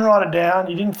you didn't write it down,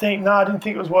 you didn't think, no, I didn't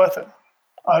think it was worth it.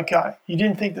 Okay. You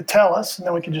didn't think to tell us, and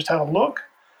then we could just have a look.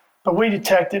 But we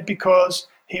detected because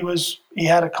he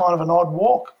had a kind of an odd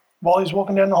walk while he was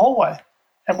walking down the hallway.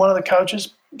 And one of the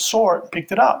coaches saw it and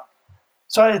picked it up.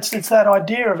 So it's that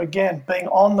idea of, again, being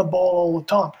on the ball all the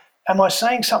time. Am I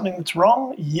saying something that's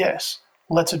wrong? Yes.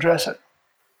 Let's address it.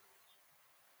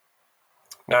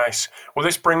 Nice. Well,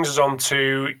 this brings us on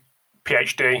to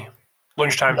PhD,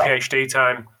 lunchtime, PhD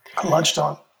time.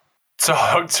 Lunchtime.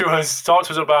 Talk to us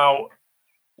about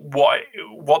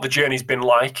what the journey's been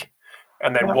like,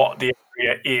 and then what the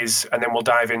area is, and then we'll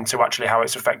dive into actually how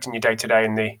it's affecting your day-to-day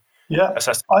and the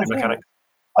assessment mechanics.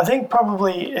 I think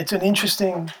probably it's an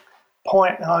interesting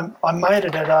point, and I made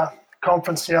it at a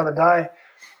conference the other day.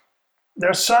 There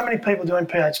are so many people doing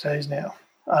PhDs now.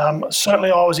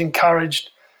 Certainly, I was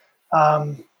encouraged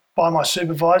by my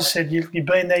supervisor. Said, "You've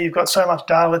been there. You've got so much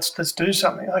data. Let's do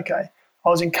something." Okay, I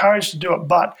was encouraged to do it,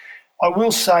 but I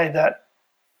will say that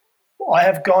I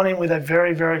have gone in with a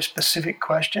very, very specific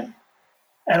question,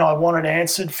 and I want it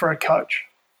answered for a coach.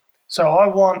 So I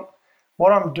want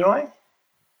what I'm doing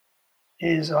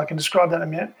is, and I can describe that in a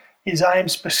minute, is aimed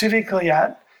specifically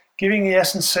at giving the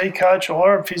S&C coach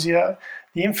or a physio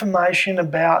the information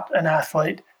about an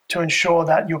athlete to ensure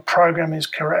that your program is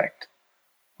correct,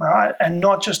 all right? And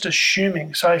not just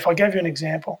assuming. So if I gave you an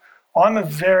example, I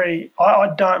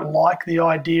don't like the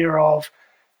idea of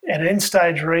at end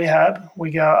stage rehab, we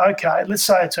go, okay, let's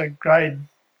say it's a grade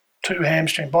 2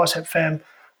 hamstring, bicep fem,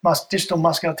 distal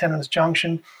muscular tendinous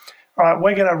junction. All right,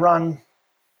 we're going to run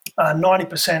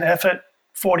 90% effort,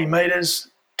 40 meters,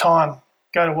 time,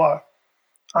 go to woe.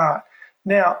 All right.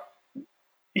 Now,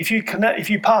 if you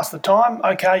pass the time,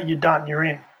 okay, you're done, you're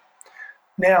in.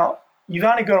 Now, you've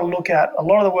only got to look at a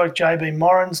lot of the work JB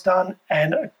Moran's done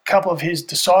and a couple of his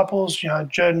disciples,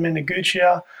 Jordan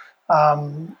Mendeguccia,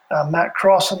 Matt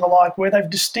Cross and the like, where they've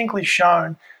distinctly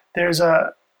shown there's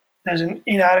an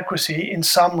inadequacy in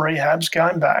some rehabs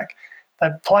going back.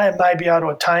 The player may be able to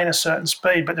attain a certain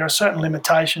speed, but there are certain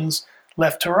limitations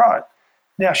left to right.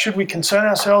 Now, should we concern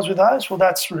ourselves with those? Well,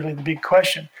 that's really the big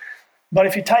question. But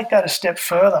if you take that a step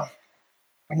further,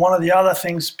 one of the other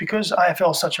things, because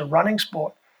AFL is such a running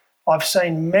sport, I've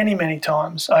seen many, many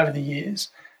times over the years,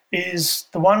 is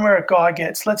the one where a guy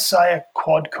gets, let's say, a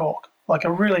quad cork, like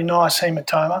a really nice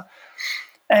hematoma,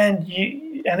 and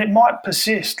it might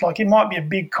persist. Like it might be a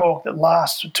big cork that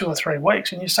lasts for 2 or 3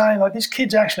 weeks, and you're saying, like, this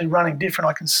kid's actually running different.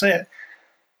 I can see it.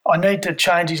 I need to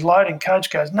change his loading. Coach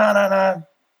goes, no,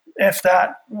 F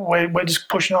that. We're just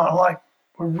pushing on. I'm like,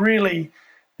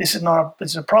 this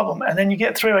is a problem. And then you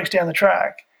get 3 weeks down the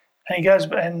track, and he goes,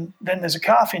 and then there's a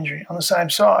calf injury on the same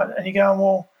side, and you're going,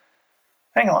 well,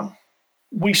 hang on,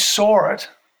 we saw it.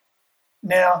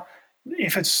 Now,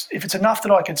 if it's enough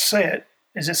that I could see it,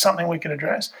 is it something we could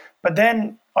address? But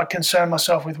then I concern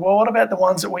myself with, well, what about the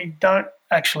ones that we don't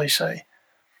actually see?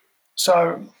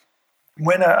 So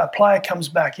when a player comes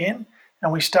back in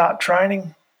and we start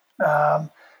training,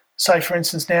 say for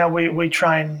instance now we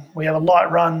train, we have a light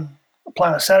run, play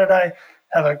on a Saturday,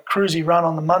 have a cruisy run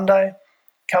on the Monday,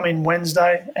 come in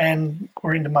Wednesday, and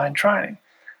we're into main training.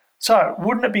 So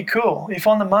wouldn't it be cool if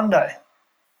on the Monday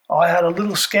I had a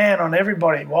little scan on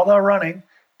everybody while they were running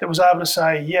that was able to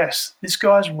say, yes, this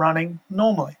guy's running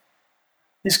normally.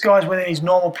 This guy's within his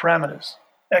normal parameters.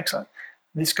 Excellent.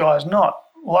 This guy's not.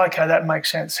 Well, okay, that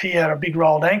makes sense. He had a big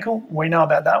rolled ankle. We know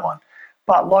about that one.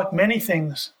 But like many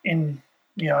things in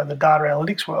the data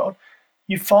analytics world,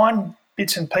 you find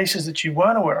bits and pieces that you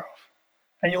weren't aware of,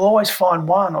 and you'll always find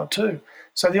one or two.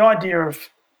 So the idea of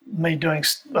me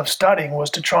studying was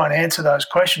to try and answer those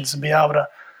questions and be able to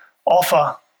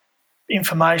offer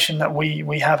information that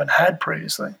we haven't had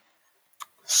previously.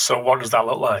 So what does that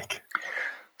look like?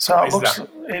 So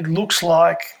it looks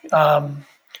like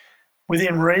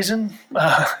within reason,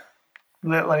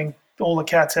 letting all the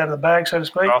cats out of the bag, so to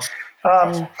speak.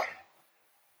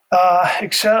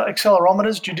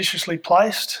 Accelerometers judiciously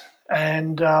placed,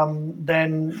 and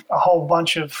then a whole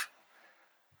bunch of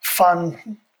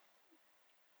fun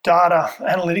data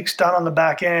analytics done on the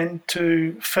back end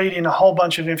to feed in a whole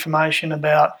bunch of information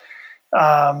about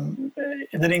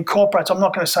that incorporates, I'm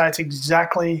not going to say it's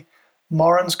exactly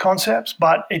Moran's concepts,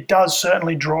 but it does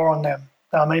certainly draw on them.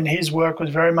 I mean, his work was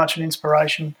very much an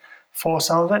inspiration for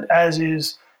some of it, as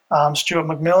is Stuart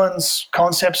McMillan's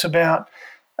concepts about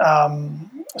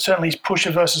certainly his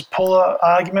pusher versus puller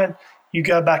argument. You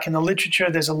go back in the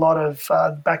literature, there's a lot of,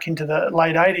 back into the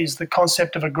late 80s, the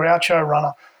concept of a Groucho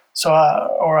runner,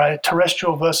 or a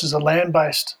terrestrial versus a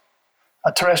land-based,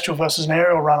 a terrestrial versus an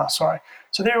aerial runner, sorry.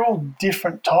 So they're all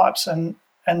different types, and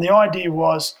the idea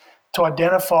was to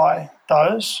identify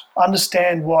those,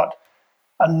 understand what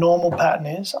a normal pattern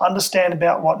is, understand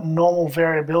about what normal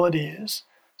variability is,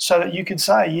 so that you can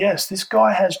say, yes, this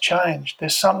guy has changed.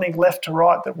 There's something left to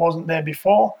right that wasn't there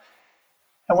before.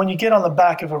 And when you get on the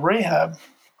back of a rehab,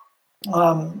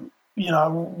 we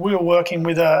were working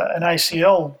with an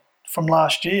ACL from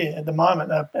last year at the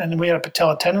moment, and we had a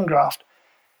patella tendon graft.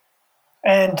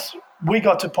 And we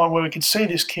got to a point where we could see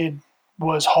this kid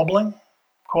was hobbling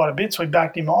quite a bit, so we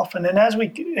backed him off. And then as we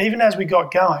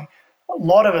got going, a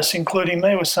lot of us, including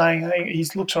me, were saying, hey, he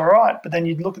looks all right. But then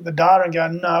you'd look at the data and go,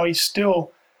 no, he's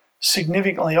still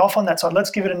significantly off on that side.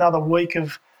 Let's give it another week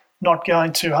of not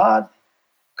going too hard.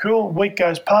 Cool, week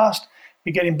goes past,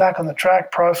 you get him back on the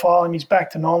track, profile him, he's back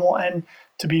to normal. And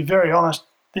to be very honest,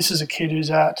 this is a kid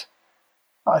who's at,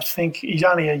 I think he's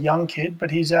only a young kid, but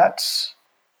he's at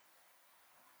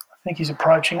think he's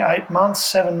approaching 8 months,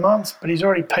 7 months, but he's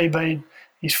already PB'd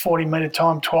his 40-metre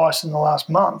time twice in the last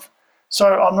month. So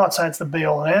I'm not saying it's the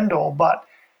be-all and end-all, but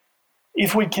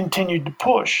if we continued to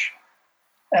push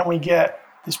and we get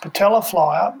this patella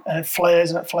fly up and it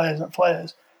flares and it flares and it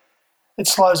flares, it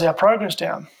slows our progress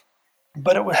down.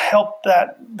 But it would help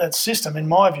that system, in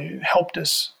my view, helped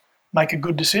us make a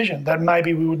good decision that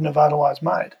maybe we wouldn't have otherwise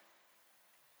made.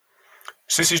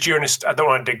 So this is during I don't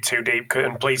want to dig too deep,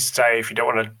 and please say if you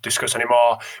don't want to discuss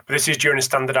anymore, but this is during a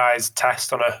standardised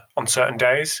test on certain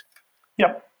days?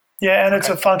 Yep. Yeah, and it's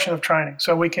a function of training.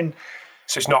 So we can...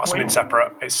 So it's not something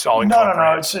separate, it's all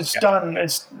incorporated? No, it's done.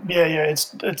 It's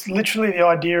literally, the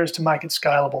idea is to make it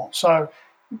scalable. So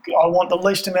I want the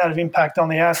least amount of impact on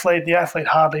the athlete. The athlete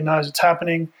hardly knows it's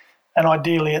happening, and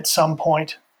ideally at some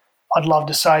point I'd love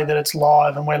to say that it's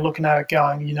live and we're looking at it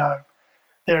going,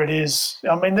 there it is.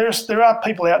 I mean, there are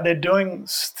people out there doing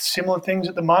similar things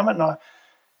at the moment, and I,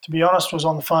 to be honest, was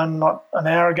on the phone not an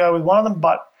hour ago with one of them,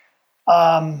 but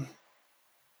I'm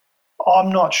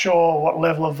not sure what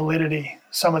level of validity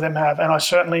some of them have, and I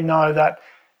certainly know that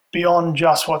beyond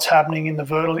just what's happening in the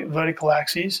vertical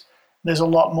axes, there's a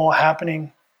lot more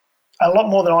happening, a lot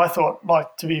more than I thought,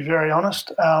 like, to be very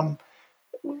honest.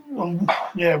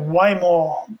 Way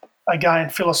more. Again,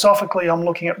 philosophically, I'm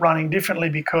looking at running differently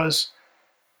because,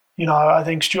 I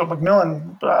think Stuart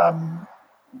McMillan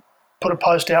put a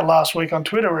post out last week on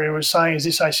Twitter where he was saying, is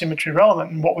this asymmetry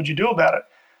relevant and what would you do about it?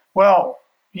 Well,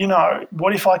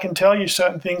 what if I can tell you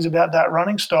certain things about that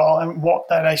running style and what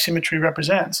that asymmetry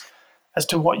represents as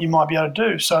to what you might be able to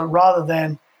do? So rather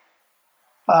than,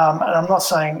 and I'm not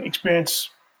saying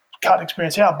cut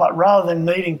experience out, but rather than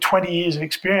needing 20 years of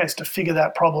experience to figure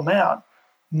that problem out,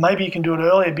 maybe you can do it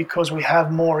earlier because we have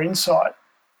more insight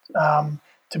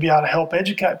to be able to help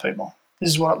educate people. This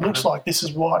is what it looks like. This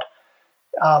is what,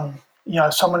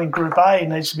 someone in Group A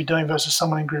needs to be doing versus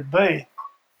someone in Group B.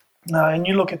 And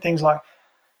you look at things like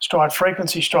stride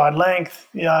frequency, stride length,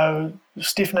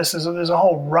 stiffness. There's a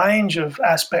whole range of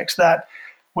aspects that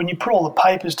when you put all the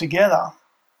papers together,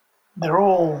 they're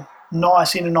all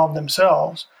nice in and of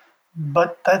themselves,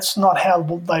 but that's not how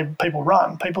people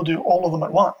run. People do all of them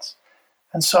at once.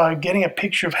 And so getting a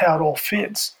picture of how it all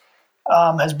fits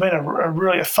has been a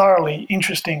really thoroughly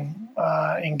interesting,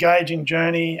 engaging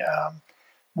journey,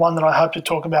 one that I hope to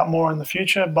talk about more in the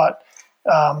future. But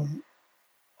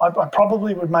I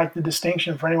probably would make the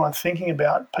distinction for anyone thinking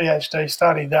about PhD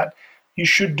study that you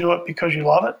should do it because you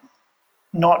love it,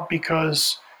 not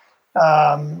because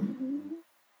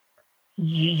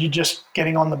you're just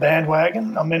getting on the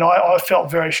bandwagon. I mean, I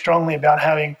felt very strongly about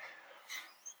having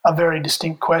a very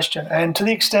distinct question, and to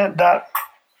the extent that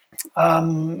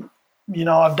I've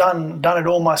done it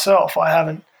all myself. I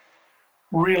haven't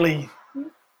really.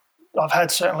 I've had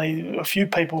certainly a few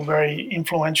people very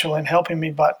influential in helping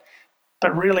me, but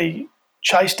really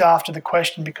chased after the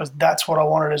question because that's what I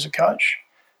wanted as a coach,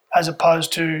 as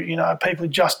opposed to people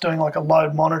just doing like a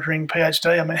load monitoring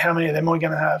PhD. I mean, how many of them are we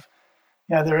going to have?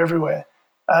 They're everywhere.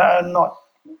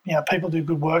 People do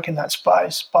good work in that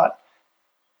space, but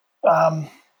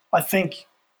I think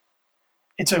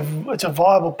it's a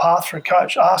viable path for a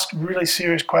coach. Ask really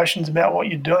serious questions about what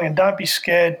you're doing, and don't be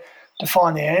scared to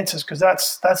find the answers, because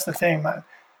that's the thing, man.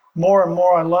 More and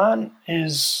more I learn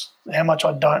is how much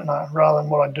I don't know rather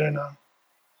than what I do know.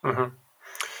 Mm-hmm.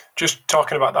 Just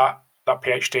talking about that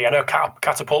PhD, I know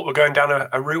Catapult were going down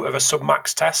a route of a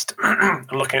sub-max test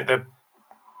and looking at the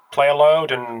player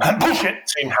load and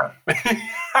seeing how.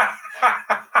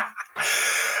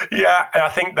 Yeah, and I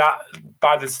think that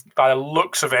by the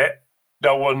looks of it,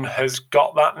 no one has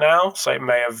got that now, so it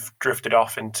may have drifted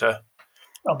off into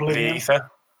the ether.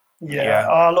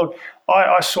 Yeah. Look,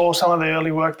 I saw some of the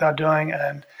early work they're doing,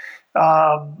 and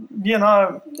I'm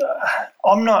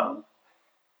not.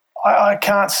 I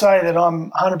can't say that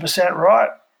I'm 100% right.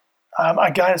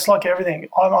 Again, it's like everything.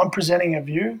 I'm presenting a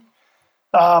view.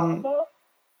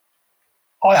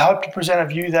 I hope to present a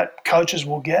view that coaches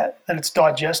will get, that it's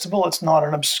digestible. It's not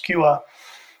an obscure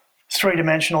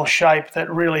three-dimensional shape that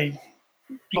really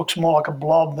looks more like a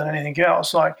blob than anything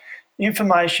else. Like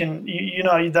information,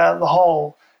 the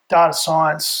whole data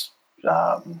science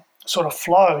sort of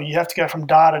flow, you have to go from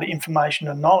data to information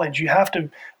to knowledge. You have to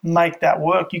make that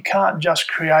work. You can't just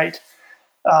create,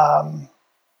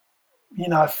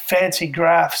 fancy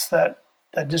graphs that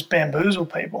just bamboozle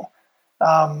people.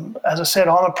 As I said,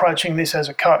 I'm approaching this as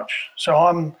a coach. So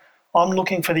I'm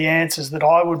looking for the answers that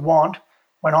I would want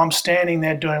when I'm standing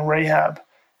there doing rehab.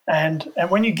 And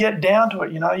when you get down to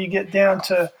it, you get down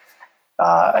to,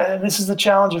 and this is the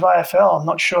challenge of AFL. I'm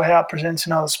not sure how it presents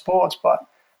in other sports, but,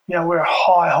 we're a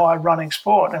high running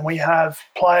sport, and we have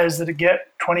players that get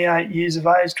 28 years of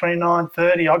age, 29,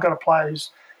 30. I've got a player who's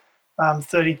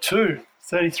 32,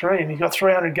 33, and he's got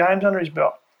 300 games under his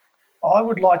belt. I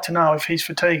would like to know if he's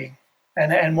fatiguing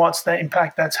and what's the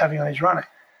impact that's having on his running.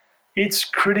 It's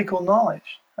critical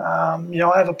knowledge. I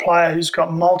have a player who's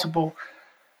got multiple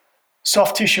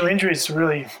soft tissue injuries. It's a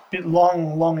really bit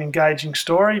long, engaging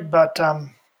story, but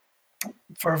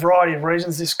for a variety of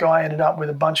reasons, this guy ended up with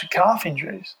a bunch of calf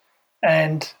injuries,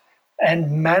 and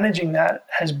managing that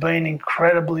has been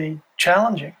incredibly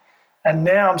challenging. And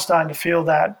now I'm starting to feel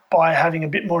that by having a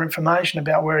bit more information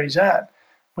about where he's at,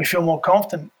 we feel more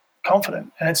confident,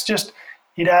 and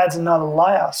it adds another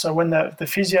layer. So when the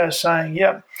physio is saying,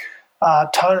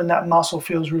 toning that muscle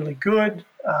feels really good,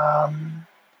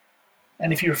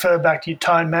 and if you refer back to your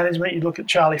tone management, you look at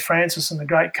Charlie Francis and the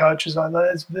great coaches like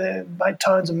that,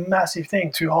 tone's a massive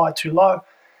thing, too high, too low.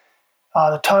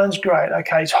 The tone's great.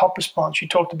 Okay, his hop response. You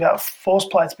talked about force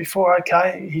plates before.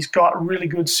 Okay, he's got really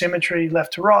good symmetry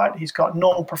left to right. He's got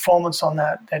normal performance on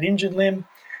that injured limb.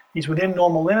 He's within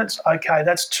normal limits. Okay,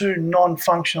 that's 2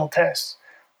 non-functional tests.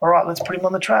 All right, let's put him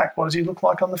on the track. What does he look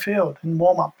like on the field in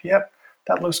warm-up? Yep,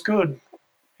 that looks good.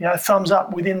 Thumbs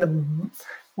up within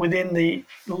the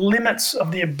limits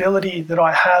of the ability that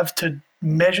I have to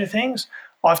measure things.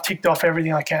 I've ticked off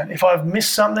everything I can. If I've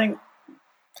missed something,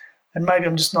 then maybe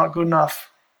I'm just not good enough,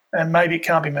 and maybe it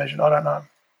can't be measured. I don't know.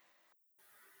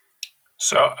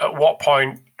 So at what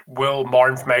point will more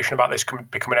information about this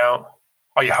be coming out?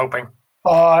 Are you hoping?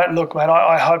 Look, mate,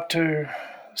 I hope to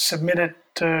submit it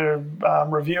to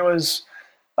reviewers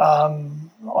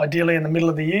ideally in the middle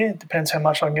of the year. It depends how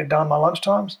much I can get done in my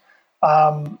lunchtimes.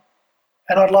 And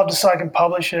I'd love to say I can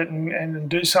publish it and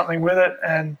do something with it.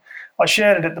 And I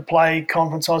shared it at the Play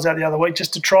conference I was at the other week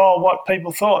just to trial what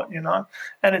people thought,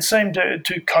 And it seemed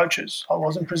to coaches. I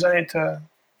wasn't presenting it to,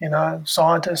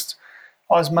 scientists.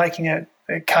 I was making a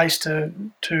case to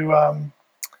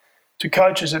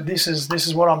coaches that this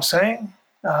is what I'm seeing.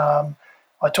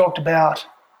 I talked about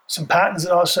some patterns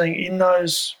that I was seeing in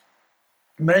those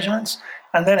measurements,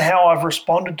 and then how I've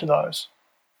responded to those.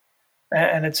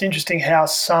 And it's interesting how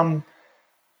some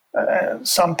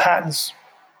patterns,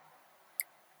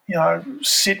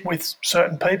 sit with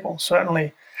certain people.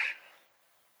 Certainly,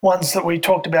 ones that we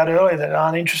talked about earlier that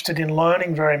aren't interested in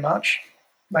learning very much.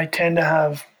 They tend to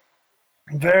have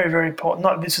very, very poor.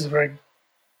 This is a very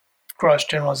gross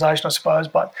generalisation, I suppose,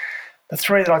 but the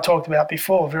 3 that I talked about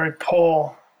before: very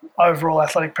poor overall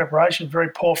athletic preparation, very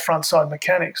poor front-side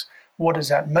mechanics. What does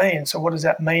that mean? So what does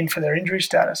that mean for their injury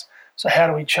status? So how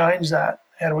do we change that?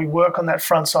 How do we work on that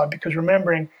front side? Because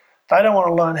remembering, they don't want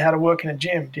to learn how to work in a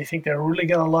gym. Do you think they're really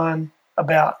going to learn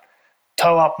about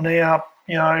toe up, knee up,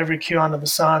 every cue under the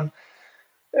sun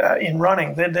in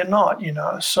running? They're not,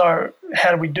 So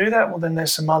how do we do that? Well, then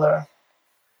there's some other,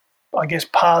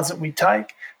 paths that we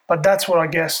take. But that's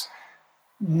what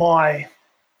my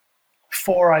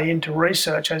foray into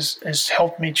research has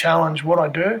helped me challenge what I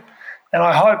do. And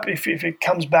I hope if it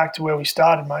comes back to where we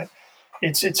started, mate,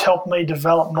 it's helped me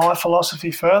develop my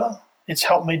philosophy further. It's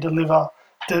helped me determine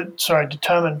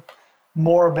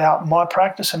more about my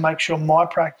practice and make sure my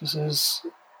practice is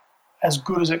as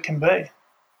good as it can be.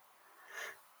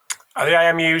 Are the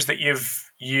IMUs that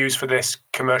you've used for this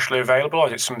commercially available, or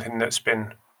is it something that's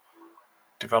been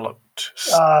developed?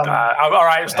 All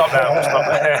right, stop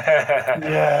there.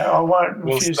 Yeah, I won't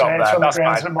refuse to answer on the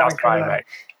grounds that might come out.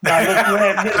 No,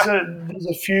 there's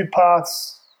a few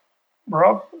parts,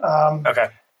 Rob. Okay.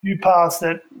 Few parts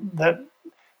that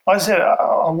like I said,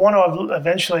 I want to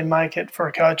eventually make it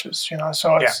for coaches.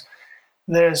 So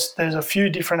there's a few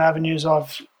different avenues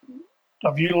I've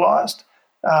utilised,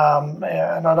 and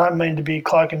I don't mean to be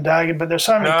cloak and dagger, but there's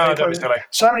so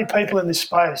many people in this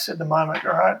space at the moment,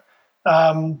 right?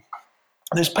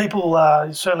 There's people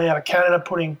certainly out of Canada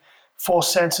putting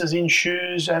force sensors in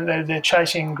shoes, and they're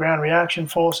chasing ground reaction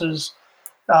forces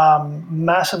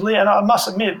massively. And I must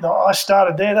admit, I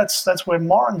started there. That's where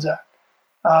Moran's at.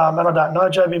 And I don't know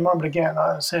JB Moran, but again,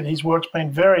 I said his work's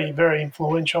been very, very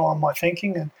influential on my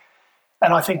thinking, and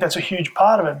I think that's a huge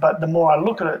part of it. But the more I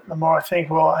look at it, the more I think,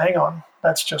 well, hang on,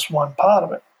 that's just one part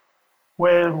of it.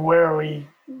 Where are we?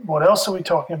 What else are we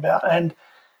talking about? And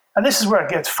this is where it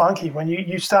gets funky when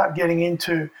you start getting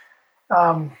into,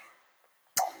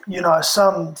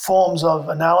 some forms of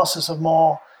analysis of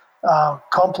more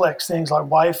complex things like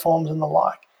waveforms and the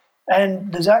like.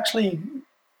 And there's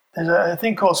a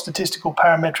thing called statistical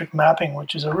parametric mapping,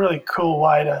 which is a really cool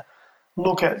way to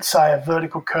look at, say, a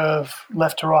vertical curve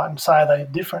left to right and say they're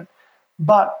different.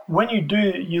 But when you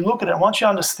look at it, once you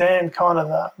understand kind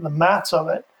of the maths of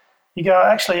it, you go,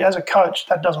 actually, as a coach,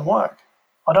 that doesn't work.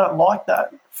 I don't like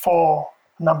that for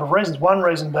a number of reasons. One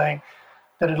reason being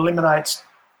that it eliminates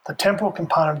the temporal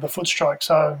component of the foot stroke,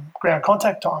 so ground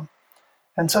contact time.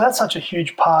 And so that's such a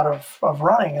huge part of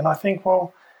running. And I think,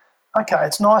 well, okay,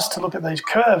 it's nice to look at these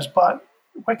curves, but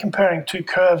we're comparing two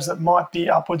curves that might be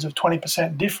upwards of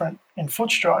 20% different in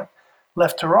foot stroke,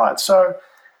 left to right. So,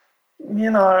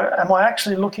 am I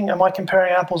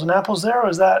comparing apples and apples there, or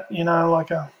is that,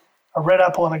 like a red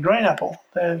apple and a green apple?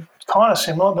 They're kind of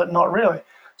similar, but not really.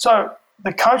 So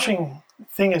the coaching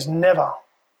thing is never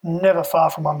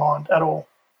far from my mind at all.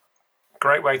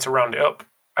 Great way to round it up.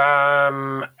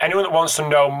 Anyone that wants to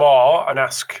know more and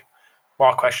ask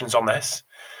more questions on this,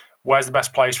 where's the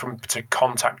best place to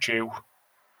contact you?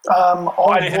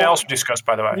 Anything else we discussed,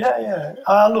 by the way? Yeah.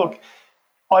 Look,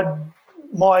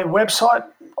 my website,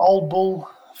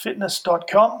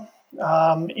 oldbullfitness.com,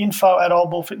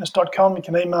 info@oldbullfitness.com. You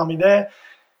can email me there.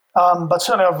 But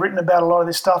certainly I've written about a lot of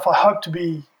this stuff. I hope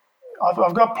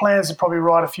I've got plans to probably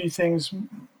write a few things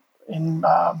in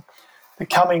the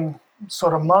coming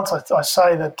sort of months. I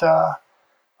say that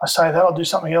I'll do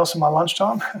something else in my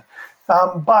lunchtime.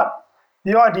 But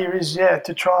the idea is,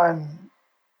 to try and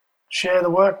share the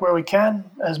work where we can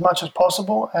as much as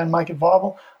possible and make it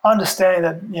viable. Understanding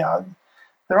that,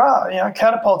 there are,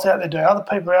 catapults out there doing, other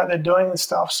people are out there doing this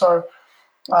stuff. So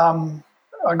you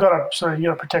got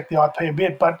to protect the IP a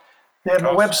bit. But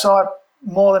my website,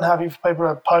 more than happy for people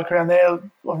to poke around there.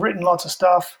 I've written lots of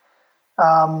stuff.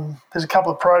 There's a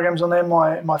couple of programs on there.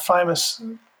 My famous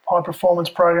high performance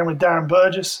program with Darren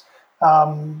Burgess.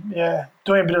 Doing a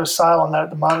bit of a sale on that at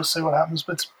the moment to see what happens.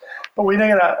 But we're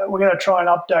gonna try and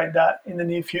update that in the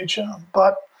near future.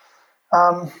 But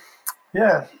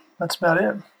that's about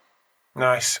it.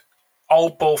 Nice.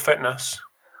 Old Bull Fitness.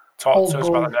 Talk to us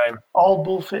about the name. Old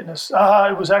Bull Fitness.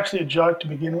 It was actually a joke to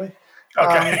begin with.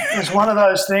 Okay. It's one of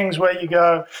those things where you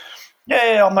go,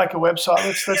 I'll make a website.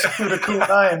 Let's give it a cool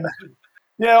name.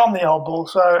 Yeah, I'm the Old Bull.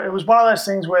 So it was one of those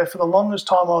things where for the longest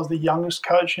time I was the youngest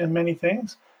coach in many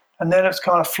things. And then it's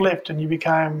kind of flipped and you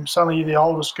became suddenly the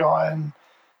oldest guy.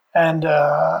 And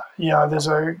there's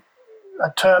a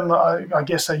term I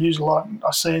guess they use a lot.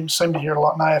 I seem to hear a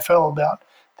lot in AFL about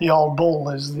the old bull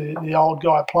is the old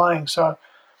guy playing. So,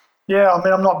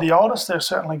 I'm not the oldest. There's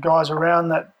certainly guys around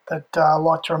that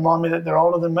like to remind me that they're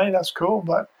older than me. That's cool.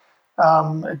 But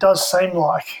it does seem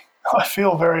like I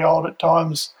feel very old at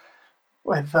times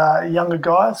with younger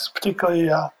guys, particularly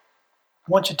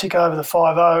once you tick over the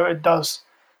 50, it does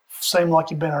seem like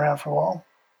you've been around for a while.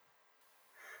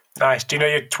 Nice. Do you know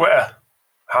your Twitter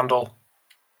handle?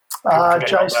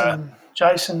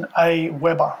 Jason A.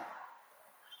 Weber.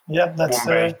 Yep, that's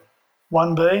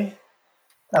 1B.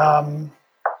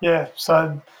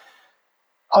 So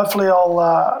hopefully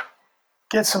I'll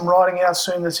get some writing out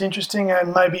soon that's interesting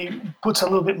and maybe puts a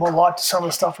little bit more light to some of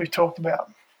the stuff we've talked about.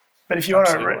 But if you want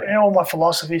to read all my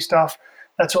philosophy stuff,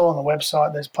 that's all on the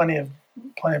website. There's plenty of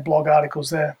blog articles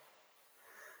there.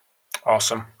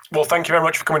 Awesome. Well, thank you very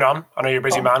much for coming on. I know you're a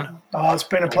busy man. It's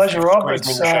been a pleasure, Rob.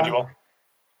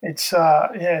 It's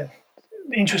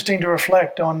interesting to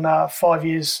reflect on 5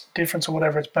 years difference or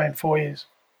whatever it's been, 4 years.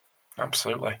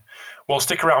 Absolutely. Well,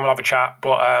 stick around. We'll have a chat.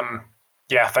 But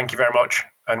thank you very much,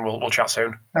 and we'll chat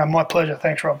soon. My pleasure.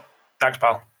 Thanks, Rob. Thanks,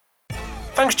 pal.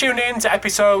 Thanks for tuning in to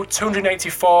episode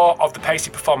 284 of the Pacey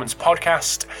Performance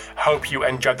Podcast. Hope you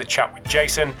enjoyed the chat with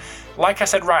Jason. Like I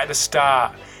said right at the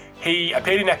start, he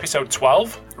appeared in episode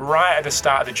 12, right at the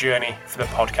start of the journey for the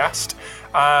podcast.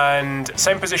 And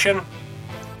same position,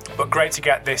 but great to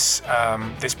get this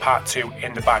part 2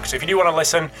 in the bag. So if you do want to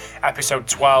listen, episode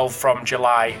 12 from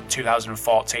July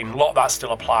 2014, a lot of that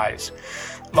still applies.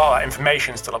 A lot of that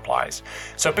information still applies.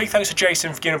 So big thanks to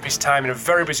Jason for giving up his time in a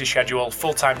very busy schedule,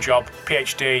 full-time job,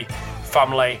 PhD,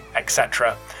 family,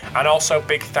 etc. And also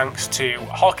big thanks to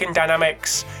Hawkin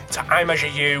Dynamics, to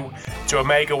iMeasureU, to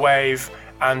Omega Wave,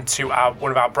 and to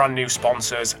one of our brand new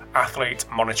sponsors,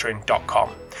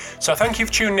 athletemonitoring.com. So thank you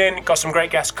for tuning in. Got some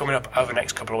great guests coming up over the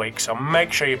next couple of weeks. So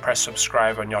make sure you press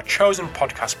subscribe on your chosen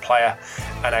podcast player,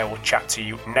 and I will chat to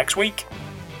you next week.